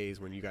back in the days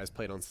when you guys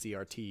played on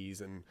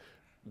CRTs and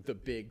the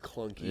big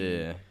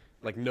clunky,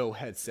 like, no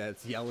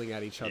headsets, yelling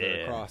at each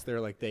other across. They're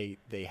like, they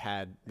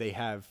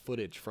have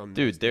footage from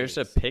Dude, there's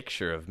a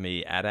picture of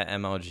me at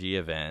an MLG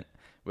event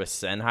with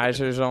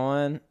Sennheisers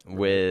on.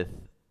 With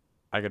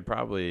I could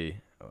probably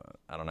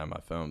I don't have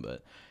my phone,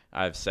 but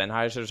I have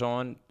Sennheisers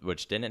on,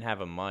 which didn't have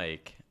a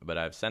mic, but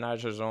I have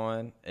Sennheisers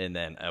on, and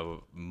then a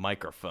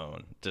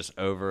microphone just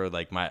over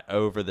the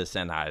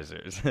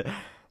Sennheisers.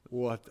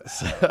 What? The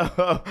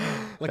So,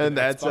 like and an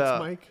that's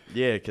Xbox mic?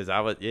 Yeah, because I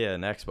was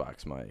an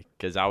Xbox mic,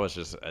 because I was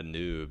just a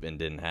noob and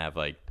didn't have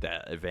like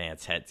that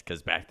advanced head.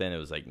 Because back then it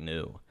was like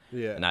new,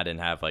 Yeah. and I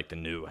didn't have like the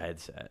new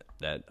headset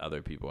that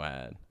other people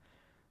had.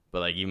 But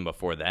like even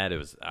before that,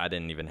 I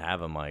didn't even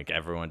have a mic.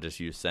 Everyone just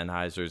used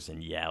Sennheisers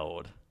and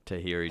yelled to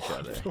hear each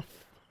other.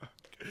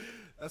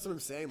 That's what I'm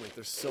saying. Like,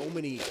 there's so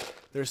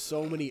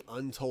many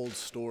untold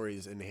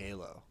stories in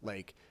Halo.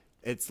 Like,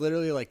 it's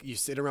literally like you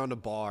sit around a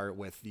bar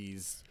with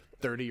these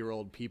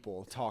 30-year-old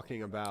people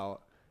talking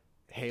about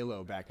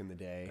Halo back in the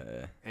day,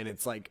 and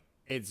it's like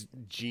it's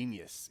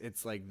genius.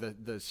 It's like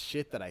the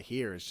shit that I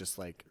hear is just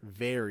like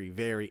very,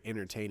 very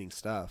entertaining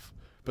stuff.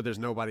 But there's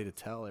nobody to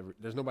tell.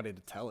 There's nobody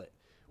to tell it.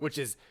 Which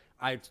is,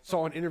 I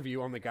saw an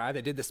interview on the guy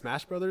that did the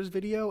Smash Brothers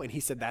video, and he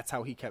said that's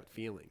how he kept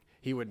feeling.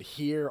 He would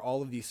hear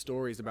all of these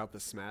stories about the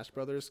Smash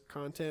Brothers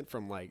content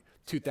from like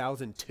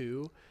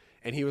 2002,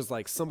 and he was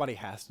like, somebody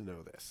has to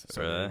know this.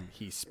 So then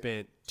he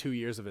spent 2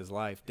 years of his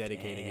life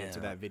dedicating it to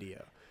that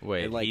video.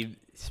 Wait, and like, he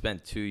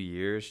spent 2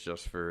 years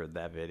just for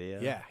that video?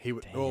 Yeah, he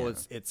would. Well,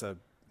 it's a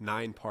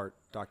 9-part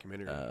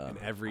documentary, and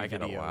every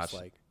video is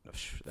like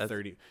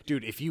 30.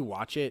 Dude, if you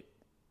watch it,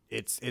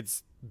 it's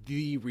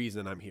the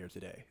reason I'm here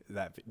today.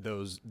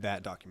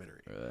 That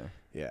documentary. Really?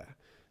 Yeah.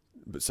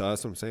 But so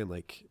that's what I'm saying.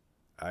 Like,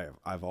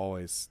 I've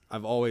always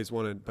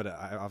wanted, but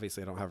I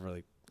obviously don't have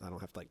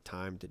like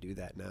time to do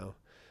that now.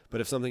 But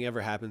if something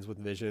ever happens with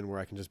Vision where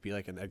I can just be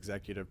like an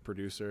executive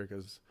producer,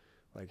 because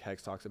like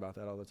Hex talks about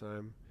that all the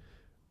time,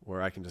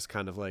 where I can just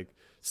kind of like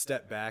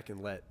step back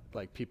and let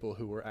like people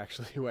who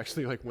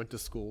actually like went to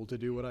school to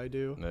do what I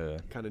do,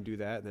 kind of do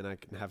that, and then I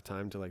can have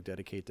time to like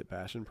dedicate to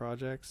passion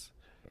projects.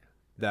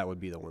 That would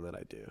be the one that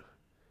I do.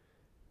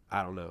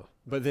 I don't know.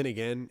 But then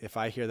again, if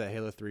I hear that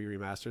Halo 3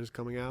 remaster is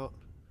coming out,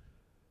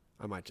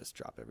 I might just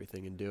drop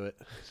everything and do it.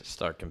 Just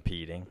start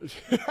competing.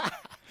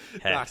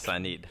 Hex, I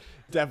need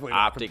definitely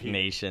Optic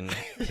Nation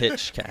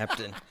Hitch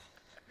Captain.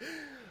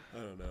 I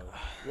don't know.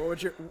 What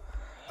would your...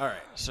 All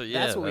right. So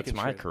yeah, that's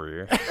my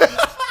career.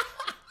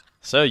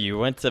 So you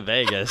went to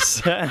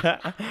Vegas.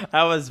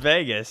 How was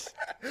Vegas?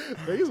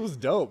 Vegas was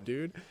dope,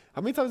 dude.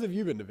 How many times have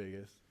you been to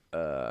Vegas?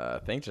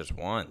 I think just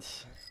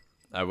once.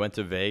 I went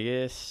to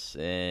Vegas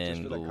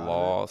and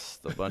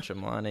lost a bunch of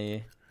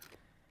money.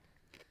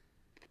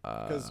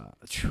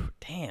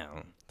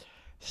 Damn,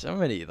 so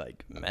many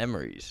like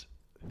memories.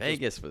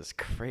 Vegas was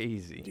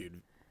crazy,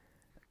 dude.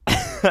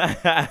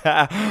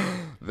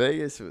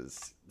 Vegas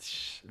was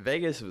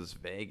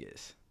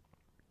Vegas.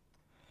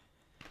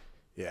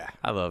 Yeah,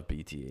 I love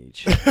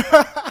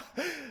BTH.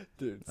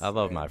 Dude, I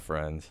love my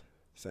friends.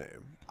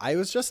 Same. I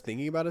was just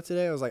thinking about it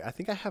today. I was like, I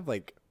think I have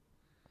like,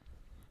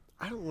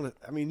 I don't want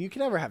to. I mean, you can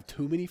never have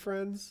too many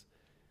friends,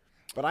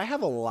 but I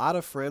have a lot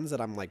of friends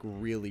that I'm like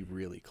really,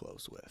 really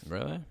close with.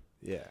 Really?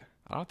 Yeah.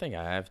 I don't think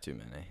I have too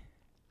many.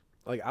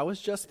 Like, I was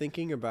just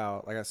thinking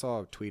about, like, I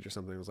saw a tweet or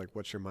something. It was like,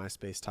 what's your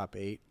MySpace top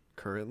 8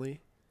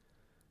 currently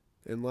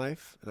in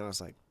life? And I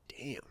was like,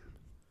 damn.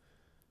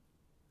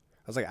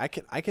 I was like, I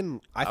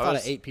thought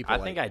of 8 people. I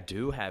think I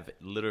do have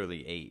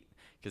literally 8.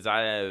 Because I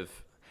have,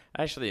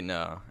 actually,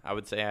 no. I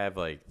would say I have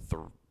like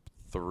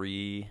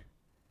 3.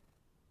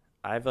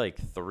 I have like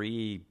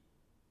 3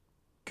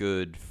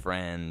 good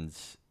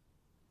friends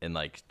in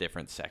like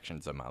different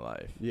sections of my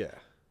life. Yeah.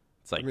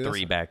 It's like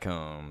 3 back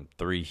home,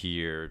 3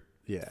 here,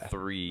 yeah,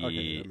 3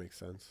 okay, that makes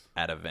sense.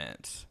 At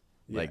events,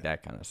 like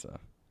that kind of stuff.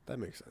 That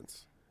makes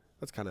sense.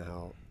 That's kind of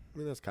how. I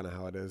mean, that's kind of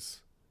how it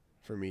is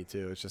for me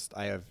too. It's just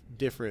I have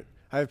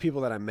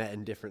people that I met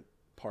in different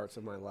parts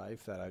of my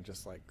life that I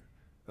just like.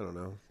 I don't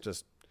know.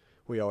 Just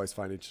we always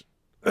find each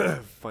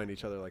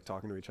other like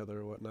talking to each other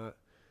or whatnot.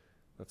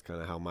 That's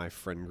kind of how my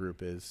friend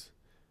group is.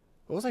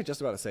 What was I just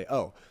about to say?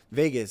 Oh,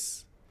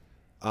 Vegas.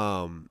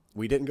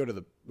 We didn't go to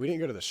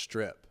the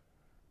Strip.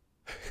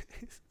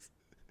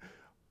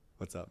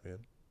 What's up, man?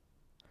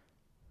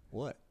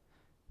 What?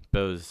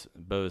 Bose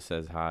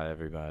says hi,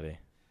 everybody.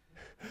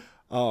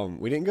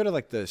 We didn't go to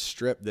like the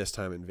Strip this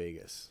time in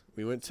Vegas.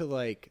 We went to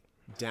like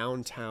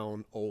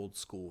downtown old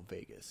school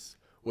Vegas,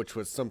 which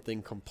was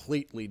something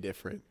completely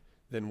different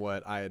than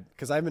what I had,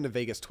 because I've been to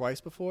Vegas twice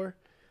before,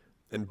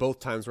 and both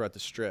times were at the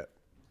Strip,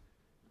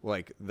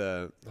 like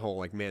the whole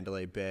like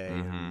Mandalay Bay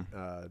and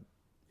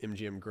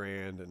MGM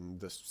Grand and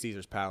the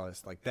Caesar's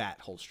Palace, like that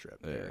whole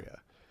Strip area.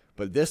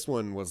 But this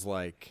one was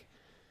like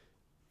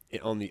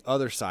on the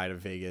other side of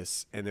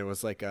Vegas, and there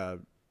was like a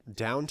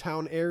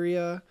downtown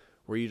area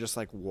where you just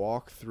like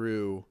walk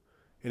through,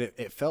 and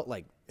it felt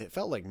like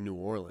New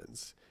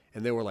Orleans.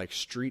 And there were like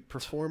street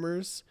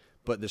performers,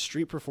 but the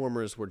street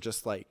performers were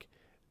just like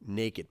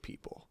naked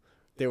people.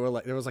 There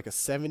was like a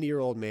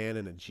 70-year-old man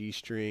in a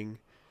G-string.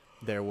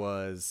 There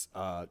was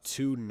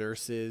 2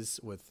 nurses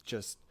with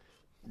just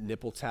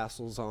nipple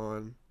tassels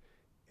on,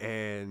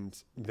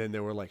 and then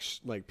there were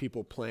like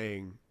people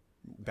playing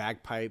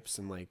bagpipes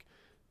and like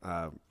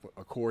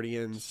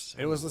accordions. So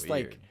and it was just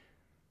weird.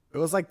 it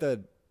was like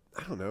the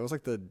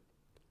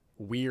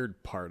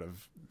weird part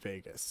of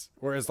Vegas.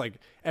 Whereas like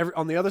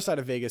on the other side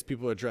of Vegas,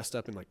 people are dressed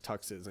up in like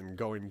tuxes and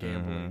going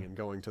gambling and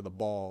going to the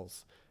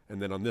balls.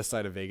 And then on this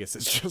side of Vegas,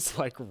 it's just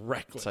like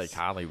reckless. It's like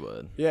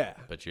Hollywood. Yeah.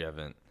 But you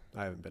haven't.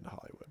 I haven't been to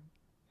Hollywood.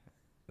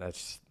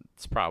 It's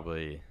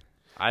probably.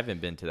 I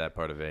haven't been to that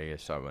part of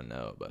Vegas, so I wouldn't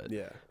know. But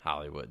Yeah.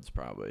 Hollywood's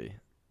probably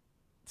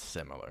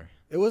similar.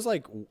 It was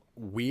like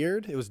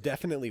weird. It was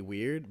definitely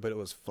weird, but it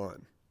was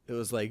fun. It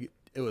was like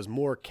it was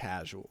more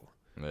casual,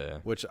 Yeah.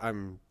 which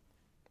I'm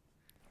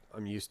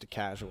used to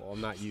casual.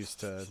 I'm not used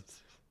to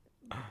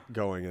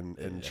going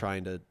and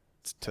trying to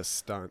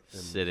stunt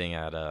and Sitting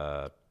at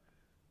a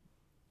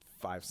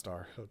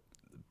 5-star.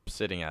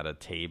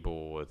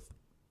 table with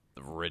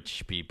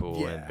rich people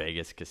in Yeah.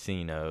 Vegas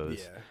casinos.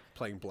 Yeah,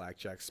 playing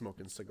blackjack,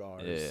 smoking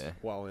cigars Yeah.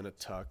 while in a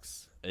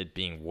tux. It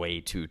being way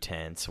too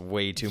tense,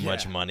 way too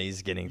much Yeah.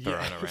 money's getting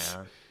thrown Yes.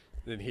 around.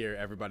 Then here,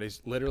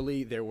 everybody's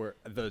literally there were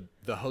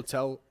the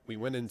hotel we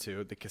went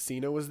into, the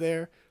casino was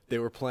there. They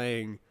were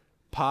playing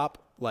pop,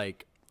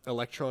 like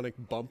electronic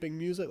bumping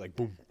music, like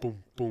boom,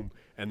 boom, boom,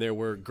 and there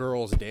were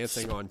girls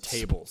dancing on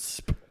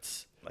tables.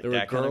 Like There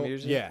that were kind of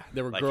music? Yeah,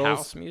 there were Like girls.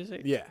 house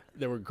music? Yeah,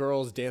 there were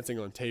girls dancing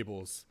on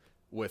tables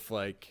with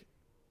like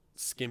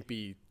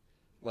skimpy,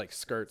 like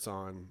skirts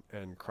on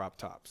and crop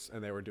tops,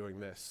 and they were doing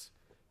this,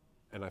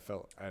 and I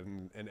felt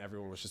and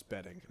everyone was just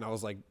betting, and I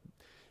was like,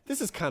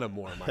 this is kind of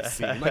more my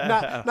scene, like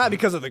not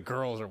because of the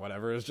girls or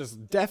whatever. It's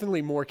just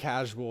definitely more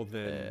casual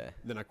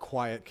than a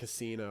quiet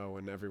casino,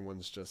 and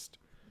everyone's just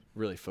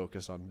really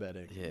focused on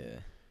betting Yeah.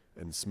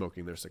 and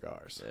smoking their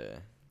cigars. Yeah.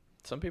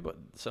 Some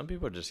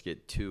people just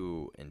get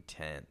too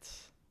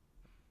intense.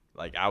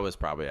 Like I was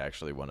probably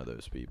actually one of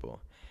those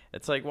people.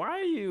 It's like,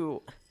 are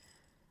you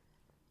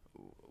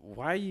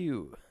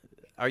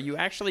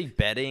actually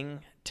betting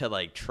to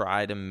like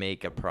try to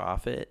make a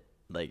profit?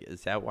 Like,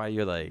 is that why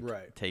you're like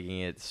taking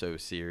it so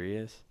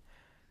serious?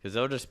 Because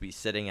they'll just be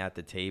sitting at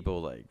the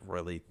table like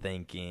really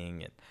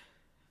thinking, and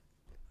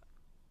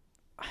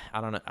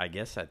I don't know. I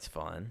guess that's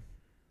fun.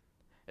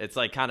 It's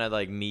like kind of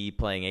like me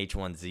playing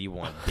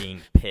H1Z1,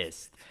 being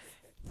pissed,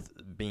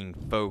 being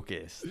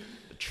focused,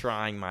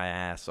 trying my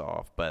ass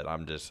off, but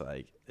I'm just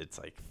like, it's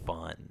like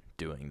fun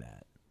doing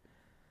that.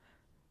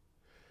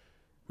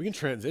 We can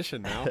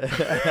transition now.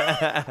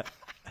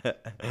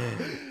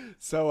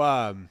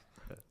 So,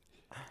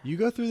 you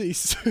go through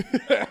these.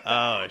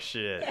 Oh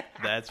shit,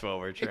 that's what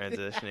we're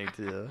transitioning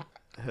to.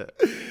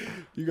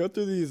 You go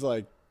through these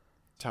like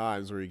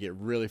times where you get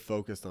really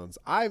focused on.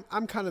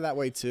 I'm kind of that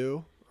way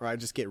too, or I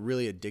just get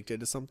really addicted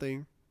to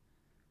something.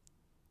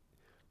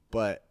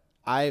 But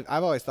I've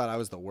always thought I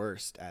was the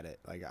worst at it.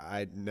 Like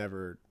I'd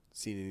never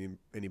seen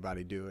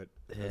anybody do it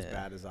as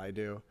bad as I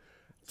do,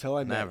 until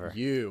I met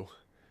you.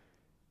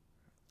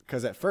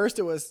 Because at first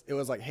it was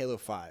like Halo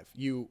 5.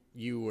 You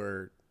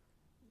were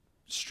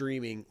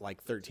streaming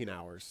like 13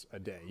 hours a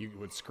day. You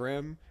would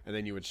scrim and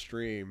then you would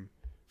stream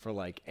for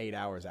like 8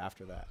 hours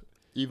after that.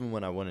 Even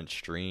when I wouldn't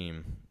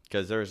stream,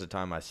 because there was a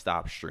time I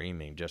stopped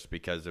streaming just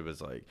because it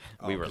was like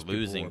we were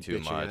losing too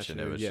much, and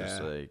it was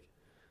just like,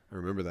 I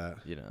remember that.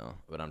 you know.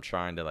 But I'm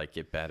trying to like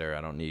get better.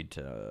 I don't need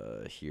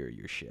to hear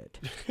your shit,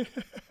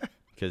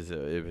 because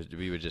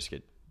we would just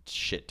get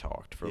shit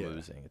talked for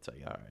losing. It's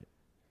like, all right,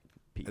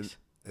 peace.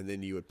 And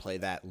then you would play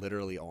that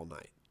literally all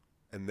night,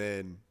 and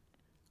then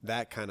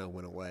that kind of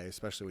went away,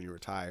 especially when you were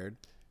tired.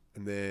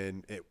 And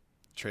then it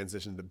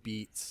transitioned to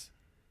beats.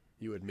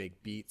 You would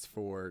make beats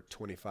for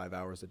 25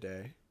 hours a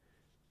day,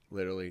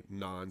 literally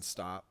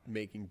nonstop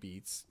making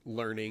beats,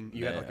 learning.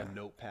 You had like a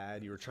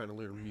notepad. You were trying to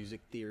learn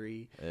music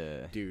theory,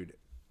 dude.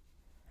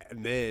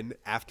 And then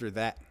after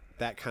that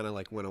kind of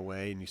like went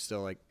away, and you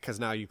still like, because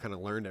now you kind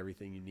of learned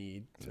everything you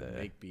need to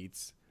make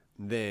beats.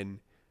 And then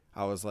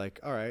I was like,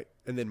 all right.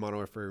 And then Modern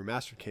Warfare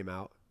Remastered came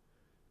out.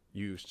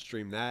 You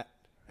streamed that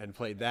and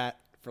played that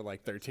for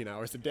like 13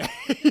 hours a day.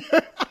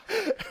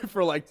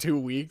 For like 2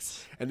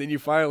 weeks, and then you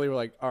finally were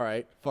like, all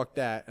right, fuck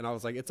that. And I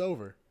was like, it's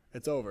over.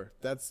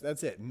 That's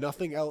it.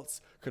 Nothing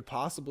else could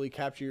possibly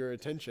capture your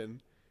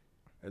attention.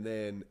 And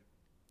then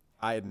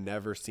I had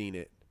never seen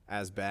it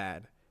as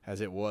bad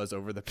as it was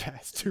over the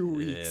past 2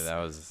 weeks. Yeah,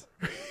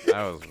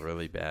 that was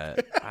really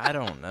bad. I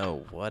don't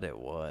know what it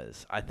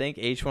was. I think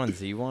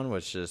H1Z1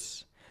 was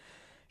just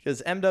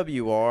because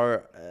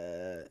MWR,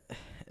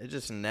 it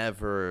just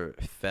never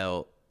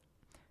felt.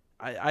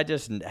 I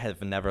just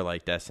have never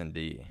liked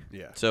S&D.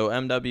 Yeah. So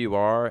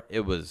MWR, it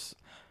was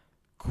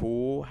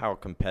cool how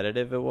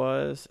competitive it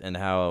was and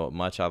how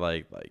much I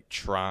like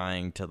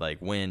trying to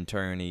like win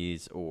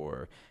tourneys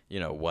or, you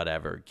know,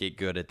 whatever, get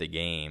good at the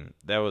game.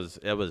 It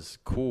was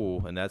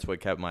cool, and that's what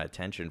kept my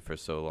attention for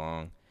so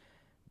long.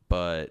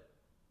 But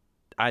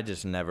I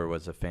just never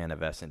was a fan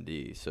of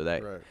S&D. So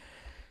that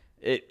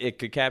it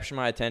could capture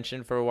my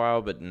attention for a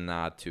while, but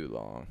not too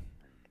long.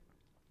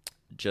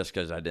 Just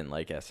because I didn't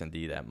like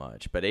S&D that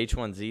much. But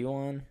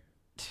H1Z1,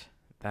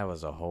 that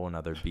was a whole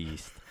nother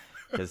beast.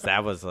 Because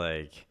that was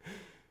like,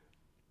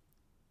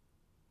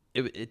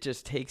 it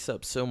just takes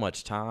up so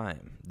much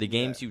time. The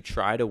games you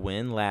try to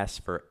win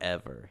last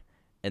forever.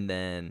 And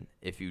then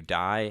if you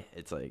die,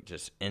 it's like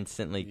just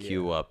instantly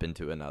queue up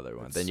into another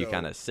one. Then you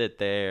kind of sit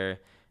there.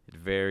 It's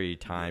very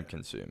time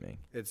consuming.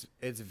 It's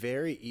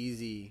very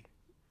easy.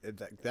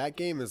 That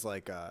game is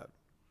like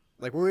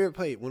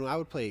when I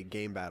would play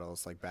game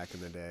battles like back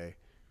in the day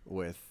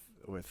with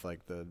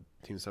like the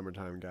Team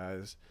Summertime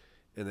guys,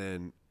 and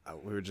then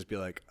we would just be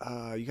like,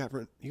 you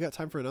got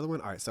time for another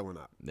one? All right, set one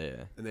up.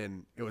 Yeah. And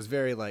then it was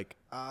very like,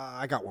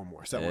 I got one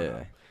more, set one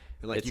up.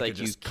 And like, you could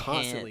just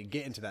constantly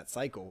get into that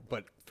cycle.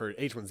 But for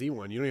H1Z1, you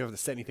don't even have to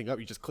set anything up.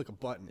 You just click a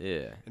button.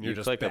 Yeah. And you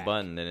just click back. a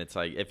button, and it's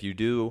like, if you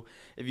do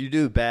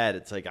bad,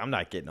 it's like, I'm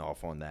not getting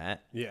off on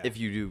that. Yeah. If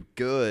you do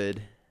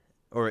good,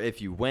 or if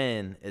you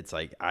win, it's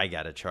like, I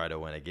got to try to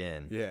win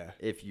again. Yeah.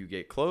 If you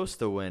get close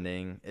to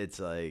winning, it's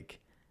like,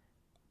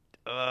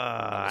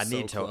 I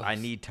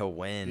need to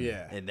win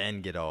and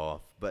then get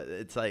off. But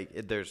it's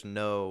like, there's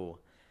no...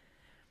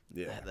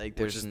 Yeah, like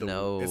there's it's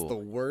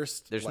the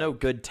worst. There's no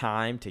good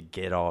time to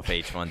get off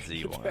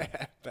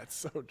H1Z1. That's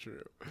so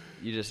true.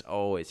 You just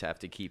always have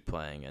to keep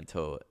playing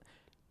until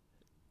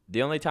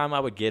the only time I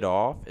would get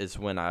off is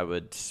when I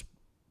would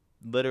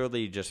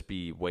literally just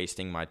be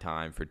wasting my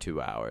time for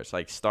 2 hours,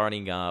 like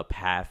starting up,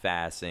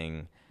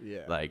 half-assing,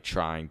 like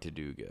trying to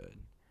do good.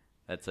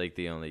 That's like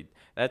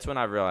that's when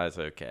I realized,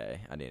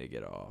 okay, I need to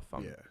get off.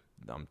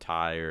 I'm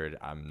tired.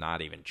 I'm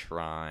not even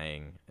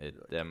trying.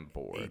 I'm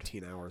bored.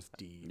 18 hours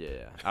deep.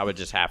 Yeah. I would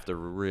just have to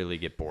really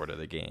get bored of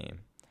the game.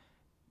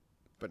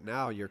 But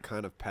now you're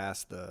kind of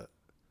past the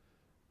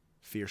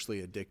fiercely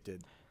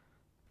addicted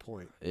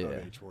point of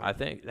H1. I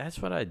think that's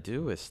what I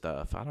do with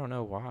stuff. I don't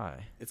know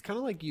why. It's kind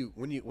of like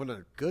when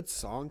a good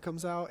song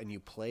comes out and you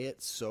play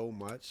it so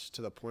much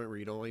to the point where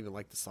you don't even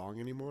like the song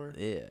anymore.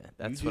 Yeah,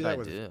 that's what I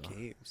do. With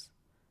games.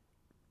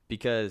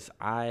 Because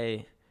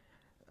I've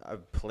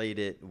played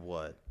it,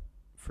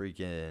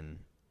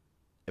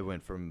 it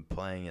went from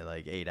playing it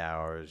like 8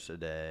 hours a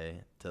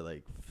day to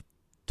like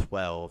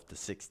 12 to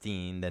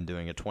 16, then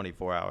doing a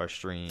 24-hour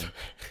stream,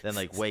 then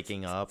like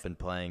waking up and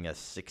playing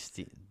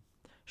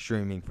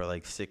streaming for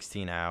like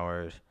 16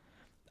 hours.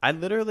 I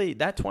literally,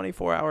 that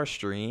 24-hour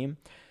stream,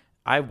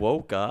 I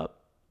woke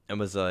up and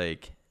was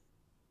like,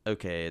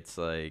 okay, it's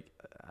like,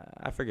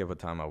 I forget what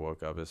time I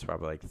woke up. It's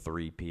probably like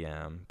 3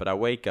 p.m. But I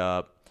wake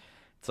up,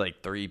 it's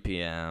like 3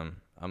 p.m.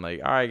 I'm like,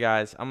 all right,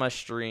 guys, I'm going to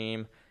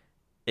stream.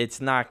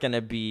 It's not going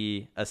to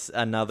be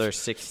another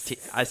 16.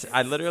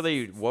 I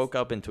literally woke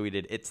up and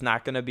tweeted, it's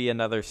not going to be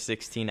another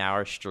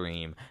 16-hour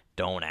stream.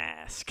 Don't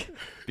ask.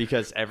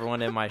 Because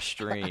everyone in my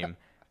stream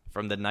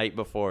from the night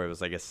before, it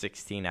was like a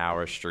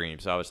 16-hour stream.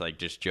 So I was like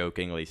just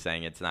jokingly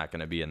saying it's not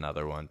going to be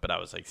another one. But I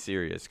was like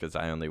serious because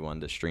I only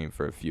wanted to stream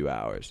for a few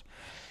hours.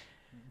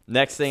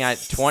 Next thing,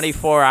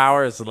 24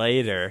 hours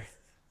later,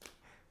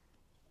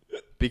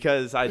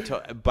 because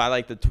by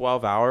like the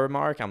 12-hour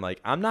mark, I'm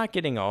like, I'm not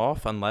getting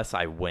off unless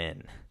I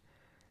win.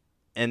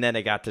 And then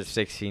it got to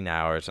 16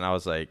 hours, and I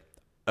was like,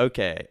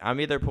 okay, I'm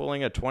either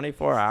pulling a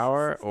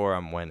 24-hour or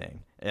I'm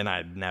winning. And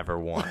I never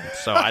won.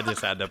 So I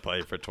just had to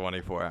play for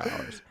 24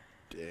 hours.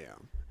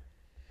 Damn.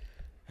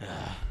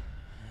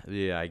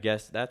 Yeah, I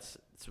guess that's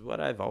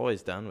what I've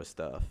always done with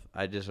stuff.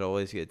 I just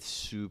always get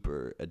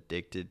super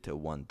addicted to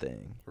one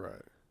thing. Right.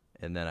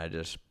 And then I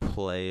just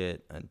play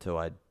it until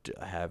I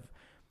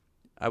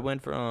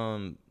went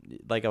from,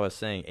 like I was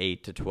saying,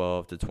 8 to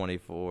 12 to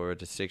 24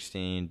 to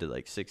 16 to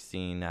like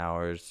 16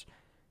 hours.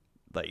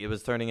 Like it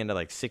was turning into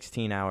like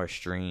 16-hour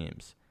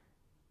streams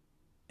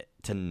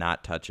to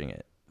not touching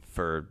it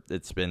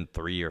it's been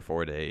 3 or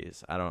 4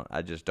 days.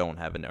 I just don't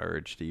have an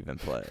urge to even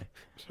play.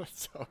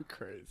 That's so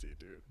crazy,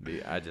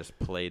 dude. I just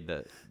played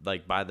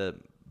by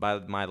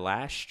my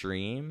last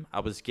stream, I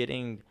was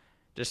getting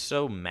just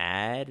so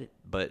mad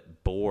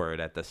but bored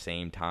at the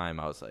same time.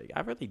 I was like,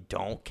 I really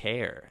don't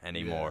care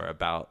anymore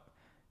about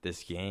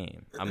this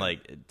game. I'm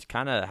like, it's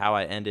kind of how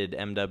I ended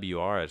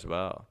MWR as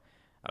well.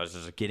 I was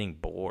just getting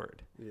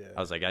bored. Yeah. I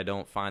was like, I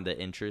don't find the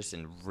interest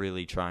in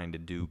really trying to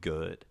do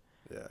good.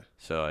 Yeah.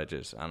 So I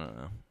don't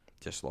know,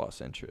 just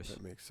lost interest.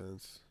 That makes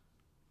sense.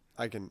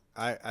 I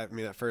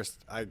mean, at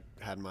first I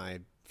had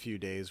my few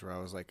days where I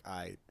was like,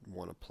 I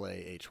want to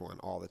play H1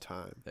 all the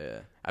time. Yeah.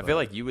 I feel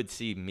like you would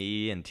see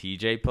me and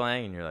TJ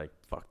playing and you're like,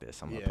 fuck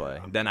this, I'm going to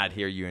play. Then I'd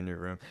hear you in your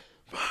room.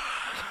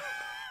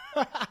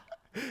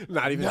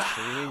 Not even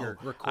streaming or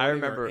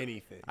recording or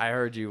anything. I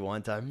heard you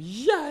one time.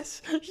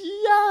 Yes.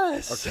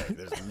 Yes. Okay.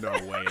 There's no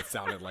way it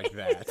sounded like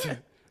that.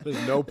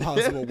 There's no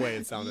possible way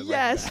it sounded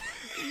like that.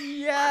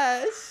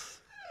 Yes.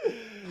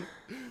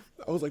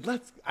 I was like,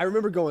 I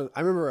remember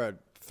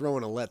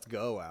throwing a let's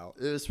go out.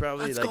 It was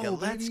probably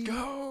let's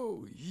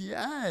go.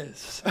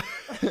 Yes.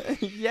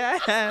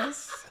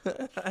 Yes.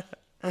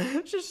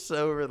 Just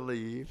so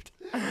relieved.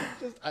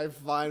 I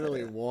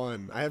finally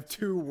won. I have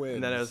 2 wins.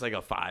 And then it was like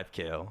a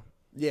 5-kill.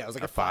 Yeah, it was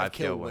like a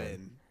 5-kill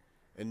win.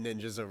 And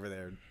Ninja's over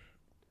there.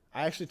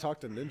 I actually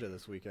talked to Ninja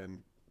this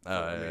weekend.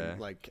 I mean,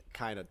 like,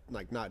 kind of,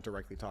 like, not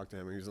directly talk to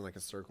him. He was in, like,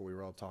 a circle. We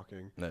were all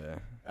talking. Yeah.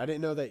 I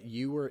didn't know that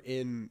you were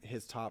in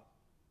his top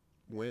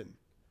win.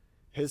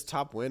 His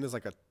top win is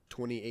like a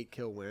 28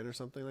 kill win or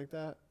something like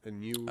that.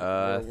 And you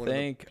I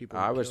think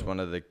I was one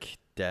of the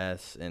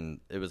deaths, and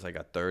it was like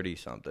a 30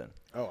 something.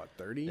 Oh, a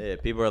 30? Yeah,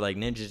 people are like,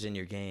 Ninja's in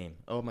your game.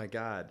 Oh my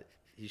God,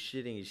 he's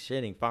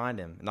shitting. Find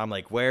him. And I'm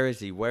like, where is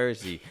he?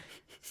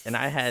 And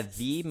I had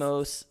the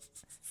most.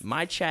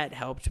 My chat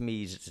helped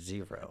me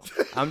 0.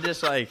 I'm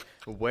just like,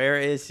 where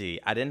is he?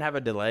 I didn't have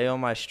a delay on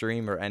my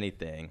stream or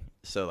anything,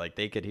 so like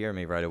they could hear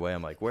me right away.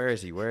 I'm like, where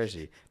is he?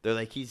 They're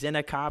like, he's in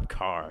a cop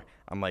car.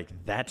 I'm like,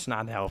 that's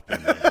not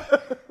helping me.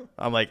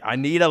 I'm like, I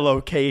need a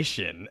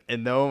location,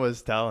 and no one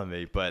was telling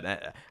me.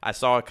 But I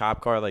saw a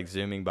cop car like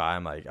zooming by.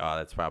 I'm like, oh,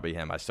 that's probably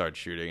him. I start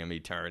shooting him. He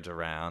turns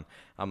around.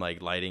 I'm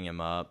like lighting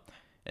him up.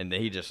 And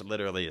then he just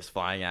literally is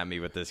flying at me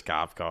with this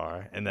cop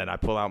car. And then I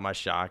pull out my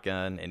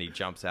shotgun, and he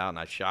jumps out, and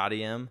I shot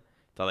him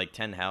to like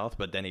 10 health.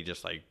 But then he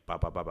just like,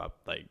 bop,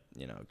 like,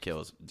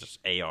 kills, just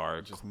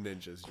AR. Just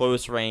ninjas.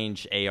 Close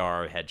range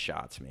AR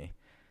headshots me.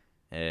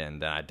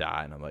 And then I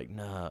die, and I'm like,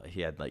 no.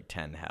 He had like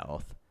 10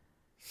 health.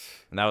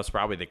 And that was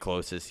probably the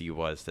closest he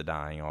was to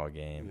dying all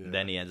game. Yeah.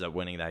 Then he ends up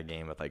winning that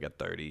game with like a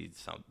 30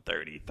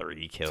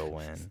 kill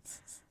win.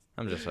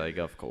 I'm just like,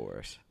 of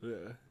course.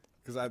 Yeah.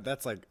 Because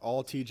that's like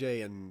all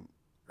TJ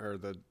or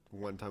the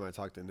one time I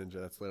talked to Ninja,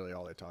 that's literally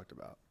all they talked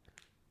about.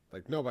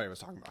 Like, nobody was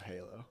talking about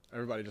Halo.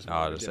 Everybody just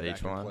wanted to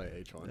get back and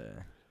play H1.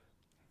 Yeah.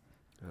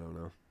 I don't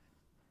know.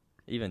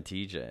 Even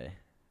TJ.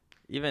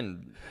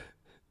 Even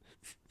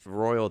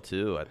Royal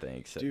 2, I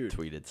think,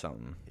 tweeted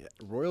something. Yeah,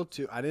 Royal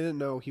 2, I didn't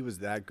know he was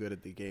that good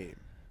at the game.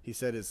 He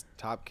said his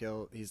top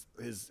kill,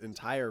 his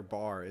entire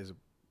bar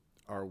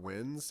are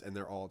wins, and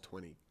they're all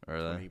 20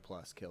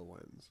 plus kill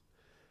wins.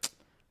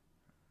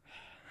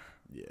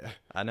 Yeah.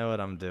 I know what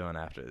I'm doing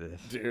after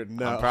this. Dude,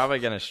 no. I'm probably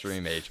going to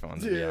stream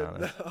H1, to be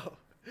honest. No.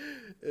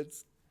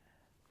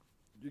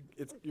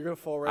 You're going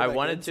to fall right I back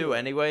wanted to it.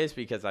 anyways,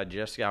 because I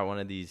just got one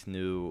of these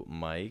new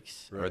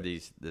mics, or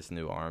this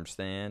new arm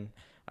stand.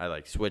 I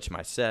like switched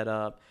my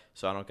setup,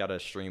 so I don't got to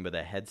stream with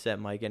a headset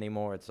mic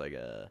anymore. It's like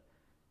a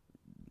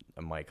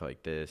mic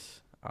like this,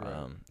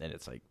 and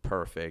it's like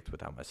perfect with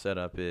how my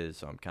setup is,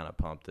 so I'm kind of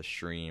pumped to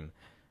stream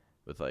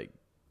with like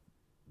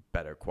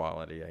better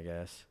quality, I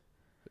guess.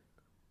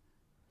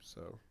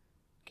 So,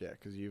 yeah,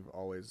 because you've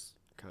always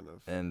kind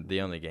of... And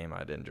the only game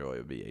I'd enjoy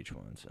would be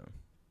H1, so...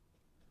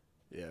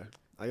 Yeah,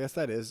 I guess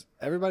that is...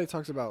 Everybody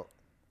talks about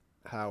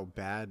how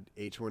bad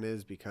H1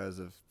 is because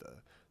of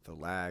the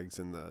lags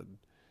and the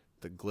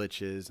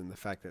glitches and the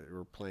fact that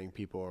we're playing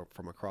people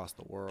from across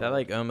the world. That,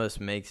 like, almost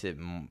makes it...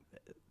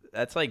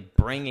 That's, like,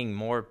 bringing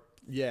more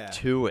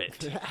to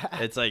it.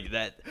 It's like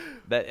that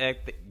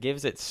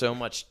gives it so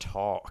much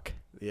talk.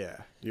 Yeah,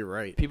 you're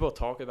right. People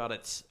talk about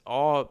it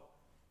all...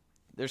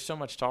 There's so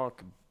much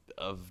talk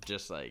of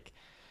just like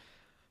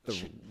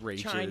the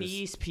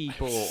Chinese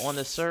people on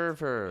the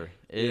server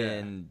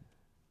and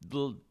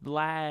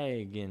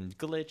lag and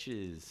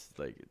glitches.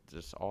 Like,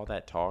 just all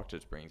that talk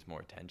just brings more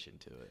attention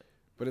to it.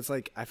 But it's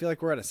like, I feel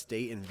like we're at a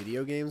state in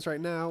video games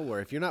right now where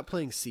if you're not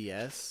playing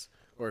CS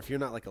or if you're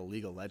not like a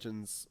League of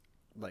Legends,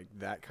 like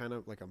that kind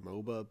of like a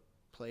MOBA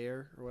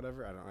player or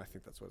whatever, I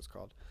think that's what it's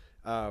called.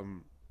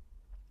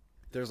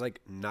 There's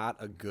like not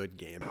a good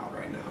game out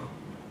right now.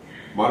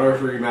 Modern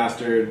Warfare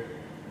Remastered.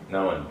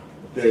 No one.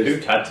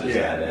 Who touches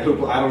that? I don't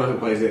know who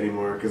plays it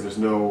anymore because there's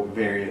no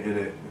variant in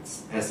it.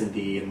 It's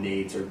S&D and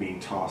nades are being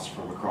tossed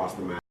from across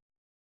the map.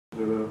 I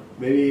don't know.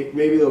 Maybe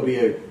there'll be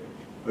a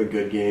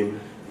good game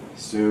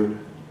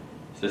soon.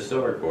 Is this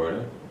still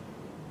recording?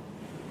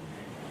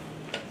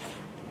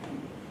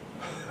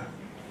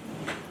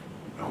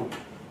 Nope.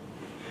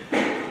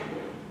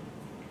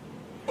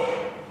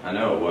 I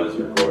know it was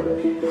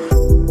recording.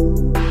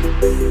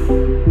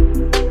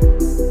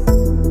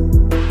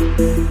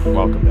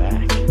 Welcome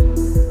back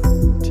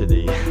to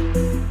the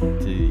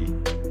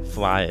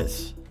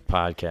flyest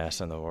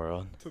podcast in the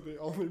world. To the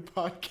only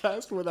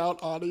podcast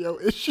without audio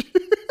issues.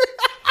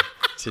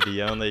 To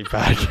the only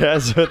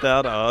podcast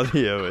without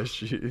audio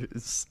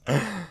issues.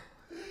 That's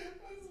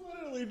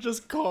literally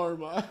just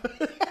karma.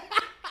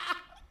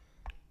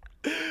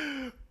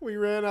 We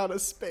ran out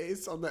of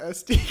space on the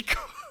SD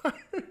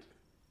card.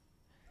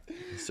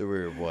 So we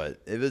were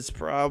what? It was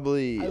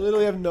probably... I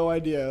literally have no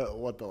idea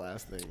what the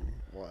last thing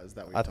was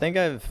that we I think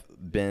I've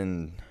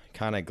been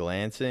kind of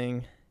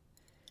glancing,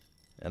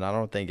 and I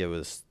don't think it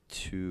was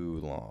too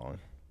long.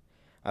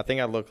 I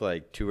think I looked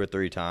like 2 or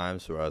 3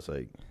 times where I was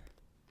like...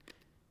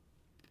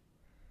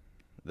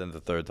 Then the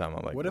third time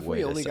I'm like, what if wait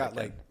we only a second.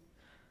 got like...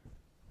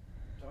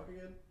 Talk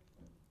again?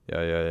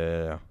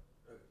 Yeah.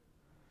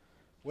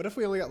 What if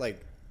we only got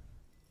like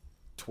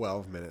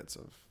 12 minutes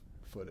of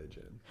footage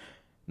in?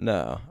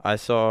 No, I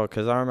saw,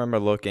 because I remember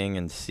looking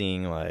and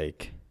seeing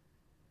like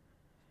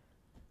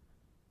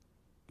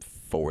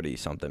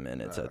 40-something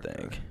minutes, I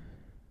think.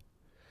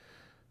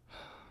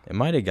 It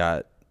might have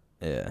got,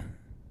 yeah.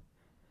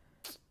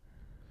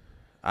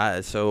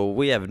 So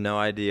we have no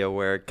idea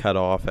where it cut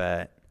off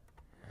at.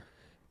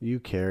 You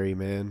carry,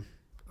 man.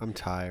 I'm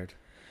tired.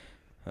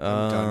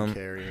 I'm done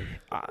carrying.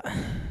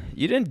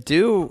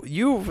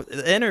 You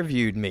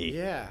interviewed me.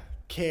 Yeah,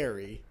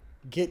 carry.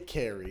 Get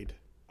carried.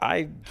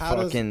 I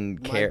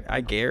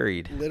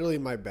carried. Literally,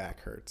 my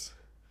back hurts.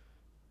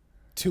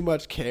 Too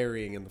much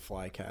carrying in the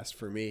Flycast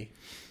for me.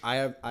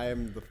 I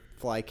am the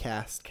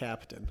Flycast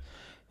captain.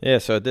 Yeah,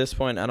 so at this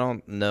point, I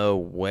don't know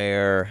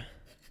where.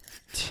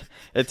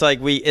 It's like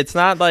it's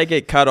not like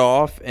it cut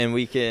off and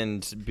we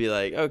can be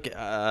like, okay,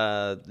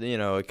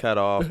 it cut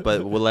off,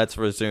 but let's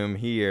resume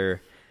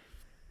here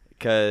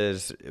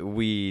because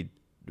we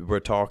were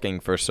talking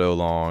for so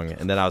long,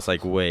 and then I was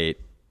like, wait,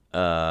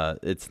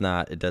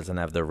 it doesn't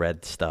have the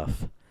red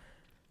stuff,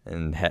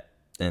 and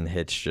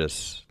Hitch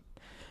just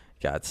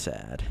got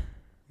sad.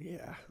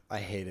 Yeah, I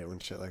hate it when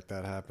shit like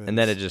that happens. And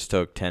then it just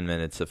took 10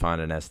 minutes to find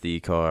an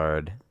SD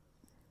card.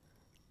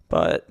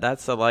 But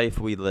that's the life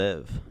we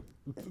live.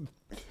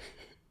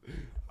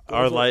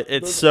 Our life,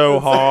 it's so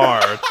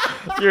hard.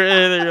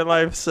 Your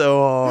life's so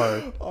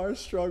hard. Our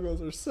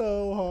struggles are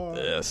so hard.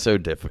 Yeah, so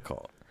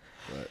difficult.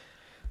 But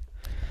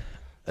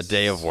a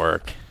day of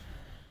work.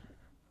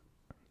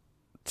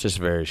 It's just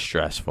very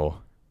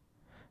stressful.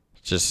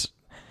 Just,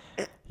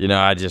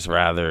 I'd just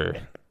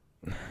rather.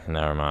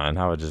 Never mind.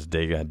 I would just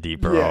dig a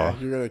deeper hole. Yeah,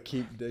 you're gonna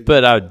keep digging.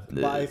 But I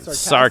would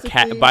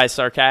by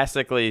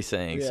sarcastically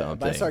saying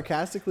something. By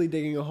sarcastically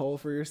digging a hole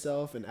for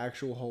yourself, an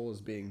actual hole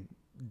is being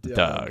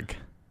dug.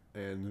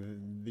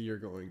 And you're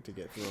going to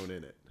get thrown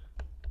in it.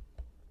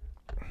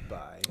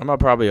 I'm gonna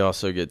probably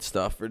also get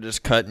stuff for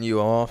just cutting you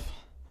off.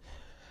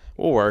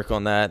 We'll work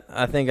on that.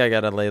 I think I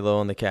gotta lay low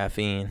on the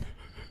caffeine.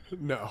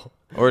 No.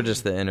 Or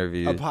just the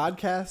interview. A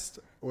podcast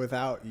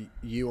without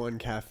you on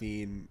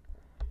caffeine,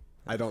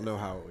 I don't know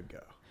how it would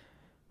go.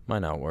 Might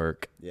not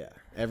work. Yeah.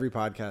 Every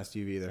podcast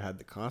you've either had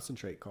the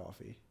concentrate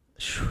coffee.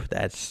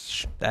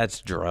 That's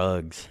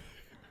drugs.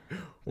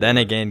 Then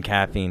again,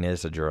 caffeine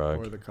is a drug.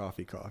 Or the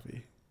coffee.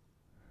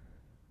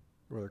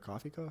 Or the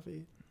coffee.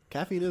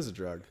 Caffeine is a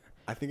drug.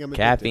 I think I'm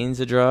addicted. Caffeine's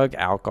a drug.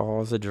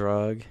 Alcohol's a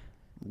drug.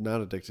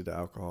 Not addicted to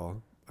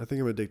alcohol. I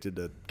think I'm addicted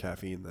to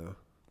caffeine, though.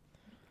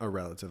 A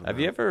relative amount. Have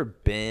you ever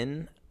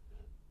been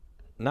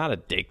not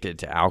addicted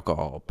to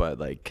alcohol, but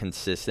like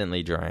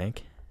consistently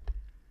drank?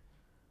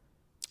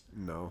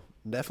 No.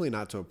 Definitely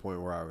not to a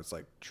point where I was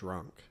like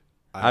drunk.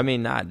 I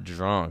mean, not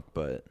drunk,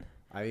 but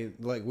I mean,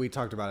 like we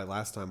talked about it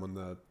last time on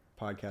the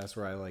podcast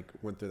where I like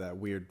went through that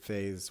weird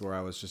phase where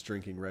I was just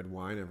drinking red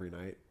wine every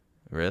night.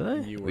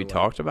 Really? We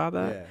talked about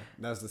that? Yeah.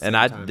 That was the same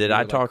time. Did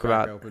I talk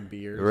about open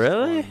beers?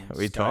 Really?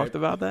 We talked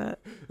about that?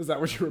 Is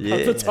that what you were about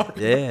to talk about?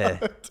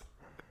 Yeah.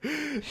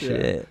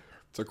 Shit.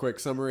 So quick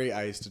summary,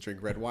 I used to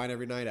drink red wine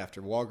every night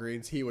after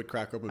Walgreens. He would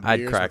crack open beers.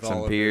 I'd crack with some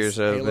all of beers his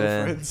Halo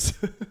open. Friends.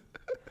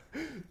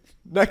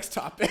 Next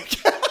topic.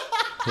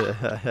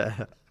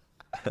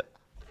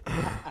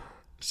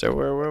 So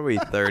where were we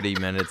 30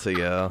 minutes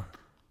ago?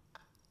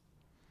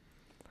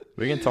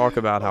 We can talk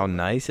about how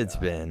nice it's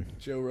been.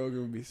 Joe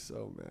Rogan would be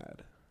so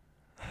mad.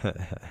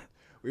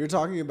 We were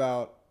talking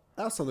about,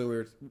 that was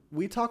something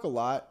we talk a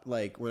lot,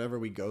 like whenever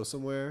we go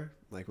somewhere,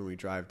 like when we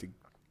drive to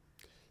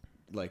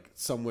like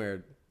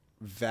somewhere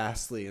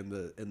vastly in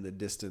the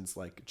distance,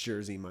 like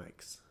Jersey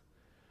Mike's,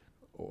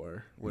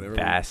 or whenever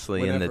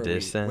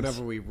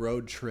whenever we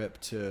road trip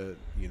to,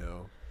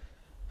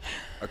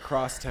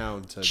 across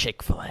town to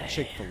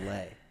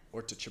Chick-fil-A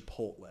or to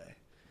Chipotle.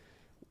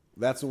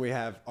 That's when we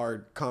have our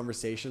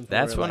conversations.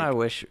 That's when I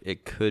wish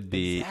it could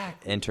be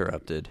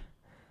interrupted.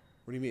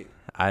 What do you mean?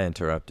 I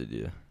interrupted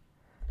you.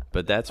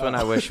 But that's when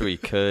I wish we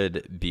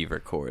could be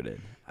recorded.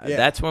 Yeah.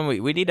 That's when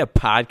we need a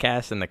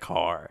podcast in the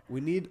car.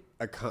 We need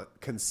a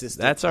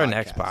consistent That's our podcast.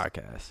 next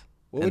podcast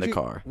in the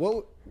car.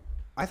 Well,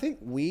 I think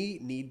we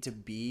need to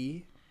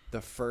be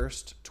the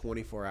first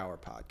 24-hour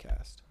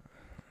podcast.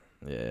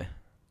 Yeah.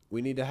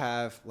 We need to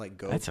have like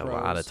GoPros. That's a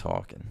lot of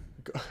talking.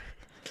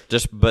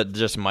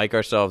 Just mic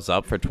ourselves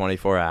up for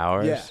 24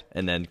 hours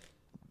and then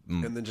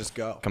just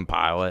go.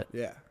 Compile it.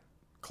 Yeah.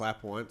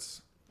 Clap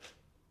once.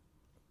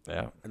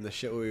 Yeah. And the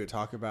shit we would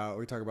talk about,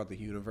 we talk about the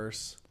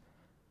universe.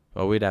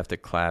 Well, we'd have to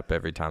clap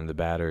every time the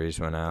batteries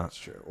went out. That's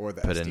true. Or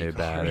the Put SD a new card.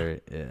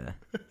 battery. Yeah.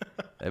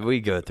 And we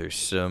go through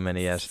so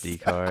many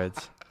SD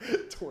cards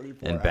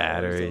 24 and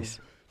batteries.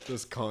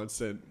 Just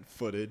constant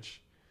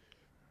footage.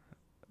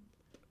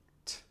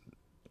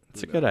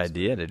 It's a good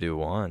idea to do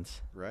once.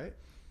 Right?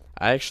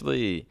 I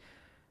actually,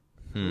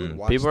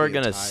 watch people are the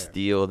going to entire-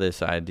 steal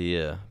this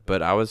idea,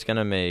 but I was going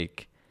to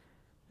make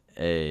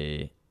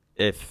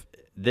if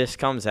this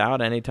comes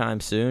out anytime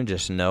soon,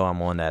 just know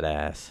I'm on that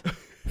ass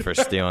for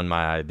stealing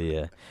my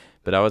idea.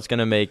 But I was going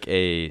to make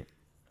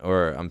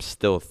I'm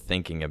still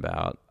thinking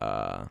about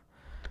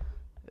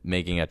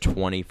making a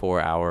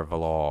 24-hour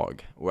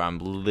vlog where I'm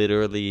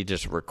literally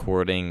just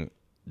recording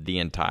the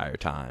entire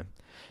time.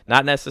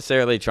 Not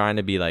necessarily trying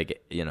to be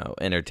like,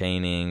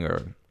 entertaining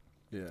or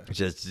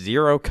just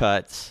zero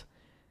cuts,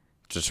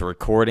 just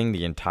recording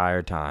the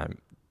entire time,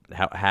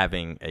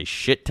 having a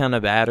shit ton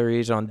of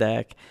batteries on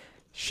deck,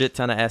 shit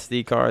ton of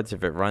SD cards.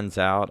 If it runs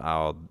out,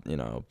 I'll,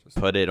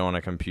 put it on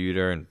a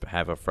computer and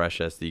have a fresh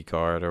SD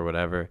card or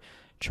whatever,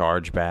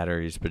 charge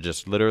batteries, but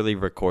just literally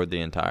record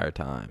the entire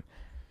time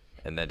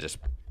and then just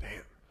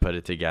put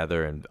it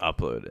together and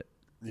upload it.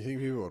 You think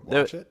people would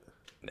watch it?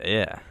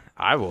 Yeah,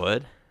 I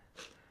would.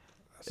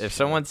 If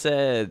someone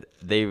said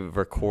they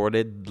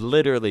recorded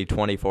literally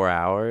 24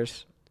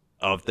 hours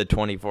of the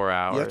 24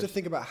 hours. You have to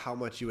think about how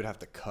much you would have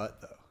to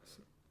cut, though.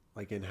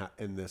 Like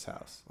in this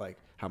house. Like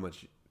how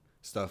much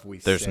stuff we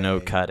There's say. no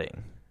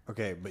cutting.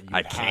 Okay, but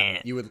I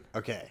can't.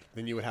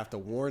 Then you would have to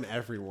warn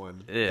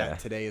everyone Yeah. that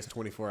today is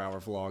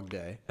 24-hour vlog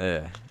day.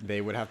 Yeah.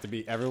 Everyone would have to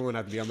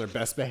be on their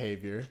best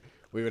behavior.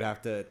 We would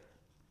have to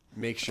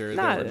make sure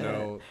there were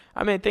no.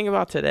 I mean, think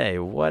about today.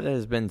 What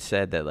has been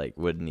said that like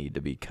would need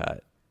to be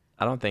cut?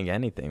 I don't think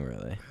anything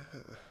really.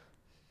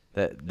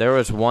 That there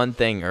was one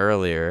thing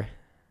earlier.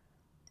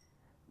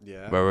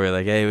 Yeah. Where we were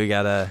like, hey, we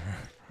gotta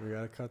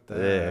cut that.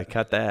 Yeah,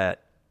 cut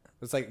that.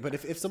 It's like, but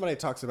if somebody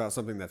talks about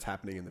something that's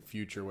happening in the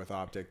future with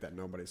Optic that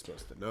nobody's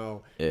supposed to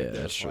know, Yeah, there's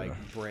that's true.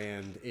 like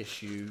brand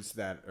issues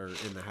that are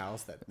in the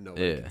house that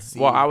nobody can see.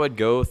 Well, I would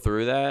go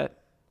through that.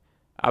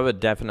 I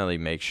would definitely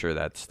make sure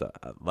that stuff,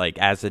 like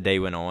as the day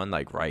went on,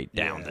 like write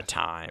down the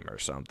time or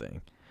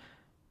something.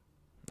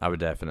 I would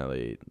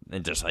definitely,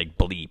 and just like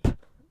bleep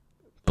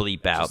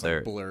out just there.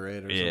 Like blur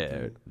it or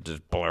something.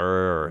 Just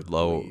blur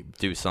or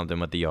do something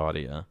with the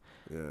audio.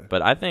 Yeah.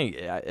 But I think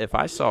if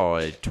I saw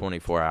a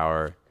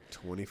 24-hour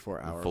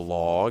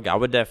vlog, I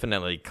would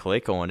definitely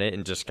click on it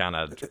and just kind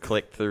of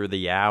click through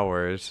the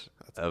hours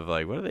of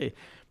like, what are they,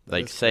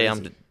 like say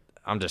crazy.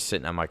 I'm just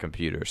sitting on my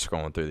computer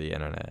scrolling through the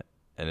internet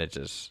and it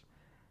just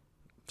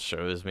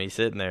shows me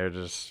sitting there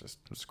just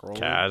scrolling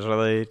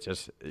casually,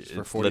 just it's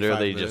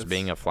literally minutes. Just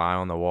being a fly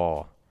on the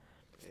wall,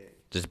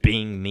 just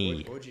being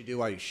me. What would you do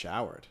while you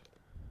showered?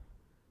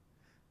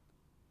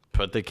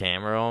 Put the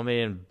camera on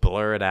me and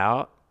blur it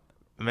out,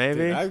 maybe.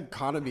 Dude, that'd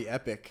kind of be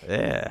epic.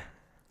 Yeah,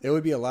 it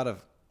would be a lot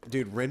of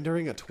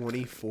rendering a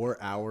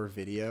 24-hour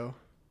video.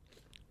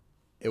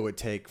 It would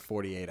take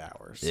 48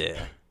 hours.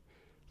 Yeah,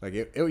 like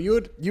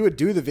you would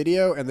do the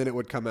video and then it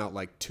would come out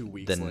like 2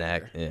 weeks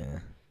later. Yeah.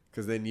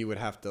 Because then you would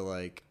have to,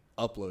 like,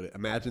 upload it.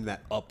 Imagine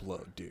that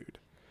upload, dude.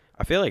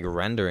 I feel like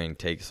rendering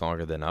takes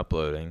longer than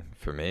uploading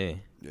for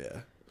me. Yeah.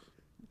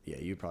 Yeah,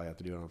 you'd probably have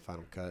to do it on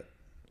Final Cut.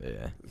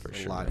 Yeah, for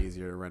sure. It's a lot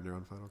easier to render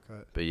on Final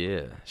Cut. But,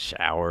 yeah,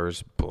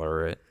 showers,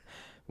 blur it.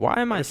 Why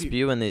am I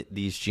spewing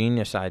these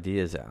genius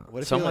ideas out?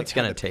 Someone's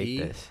going to take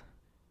this.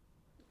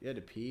 You had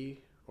to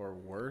pee or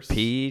worse?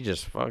 Pee,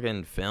 just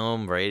fucking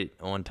film right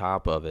on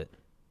top of it.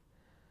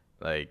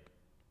 Like...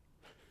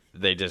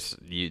 They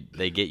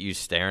get you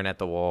staring at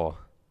the wall.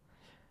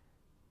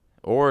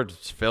 Or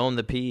just film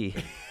the pee.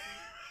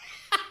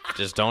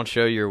 Just don't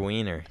show your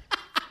wiener.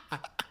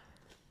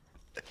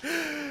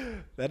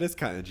 That is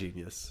kind of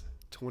genius.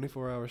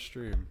 24-hour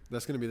stream.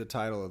 That's going to be the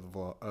title of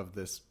of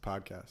this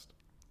podcast.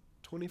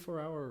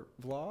 24-hour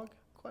vlog?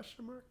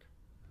 Question mark?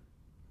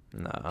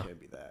 No. It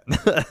can't be that.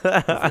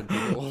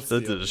 That's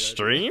a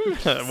stream?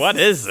 What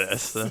is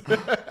this?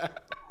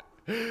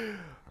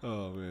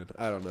 Oh man,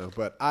 I don't know,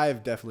 but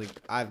I've got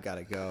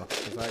to go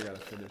because I got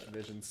to finish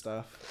Vision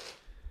stuff.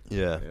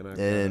 Yeah,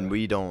 and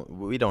we don't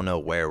know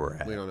where we're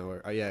at. We don't know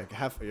where. Oh yeah,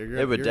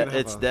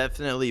 it's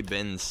definitely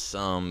been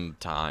some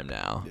time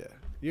now.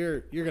 Yeah,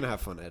 you're gonna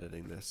have fun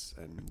editing this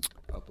and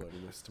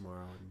uploading this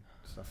tomorrow and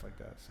stuff like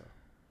that. So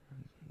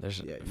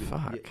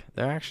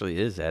there actually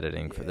is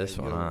editing for this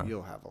one. Huh?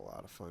 You'll have a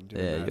lot of fun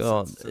doing that.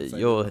 Yeah,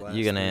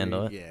 you're gonna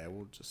handle it. Yeah,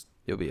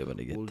 you'll be able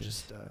to get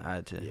this.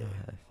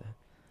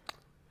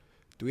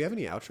 Do we have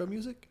any outro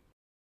music?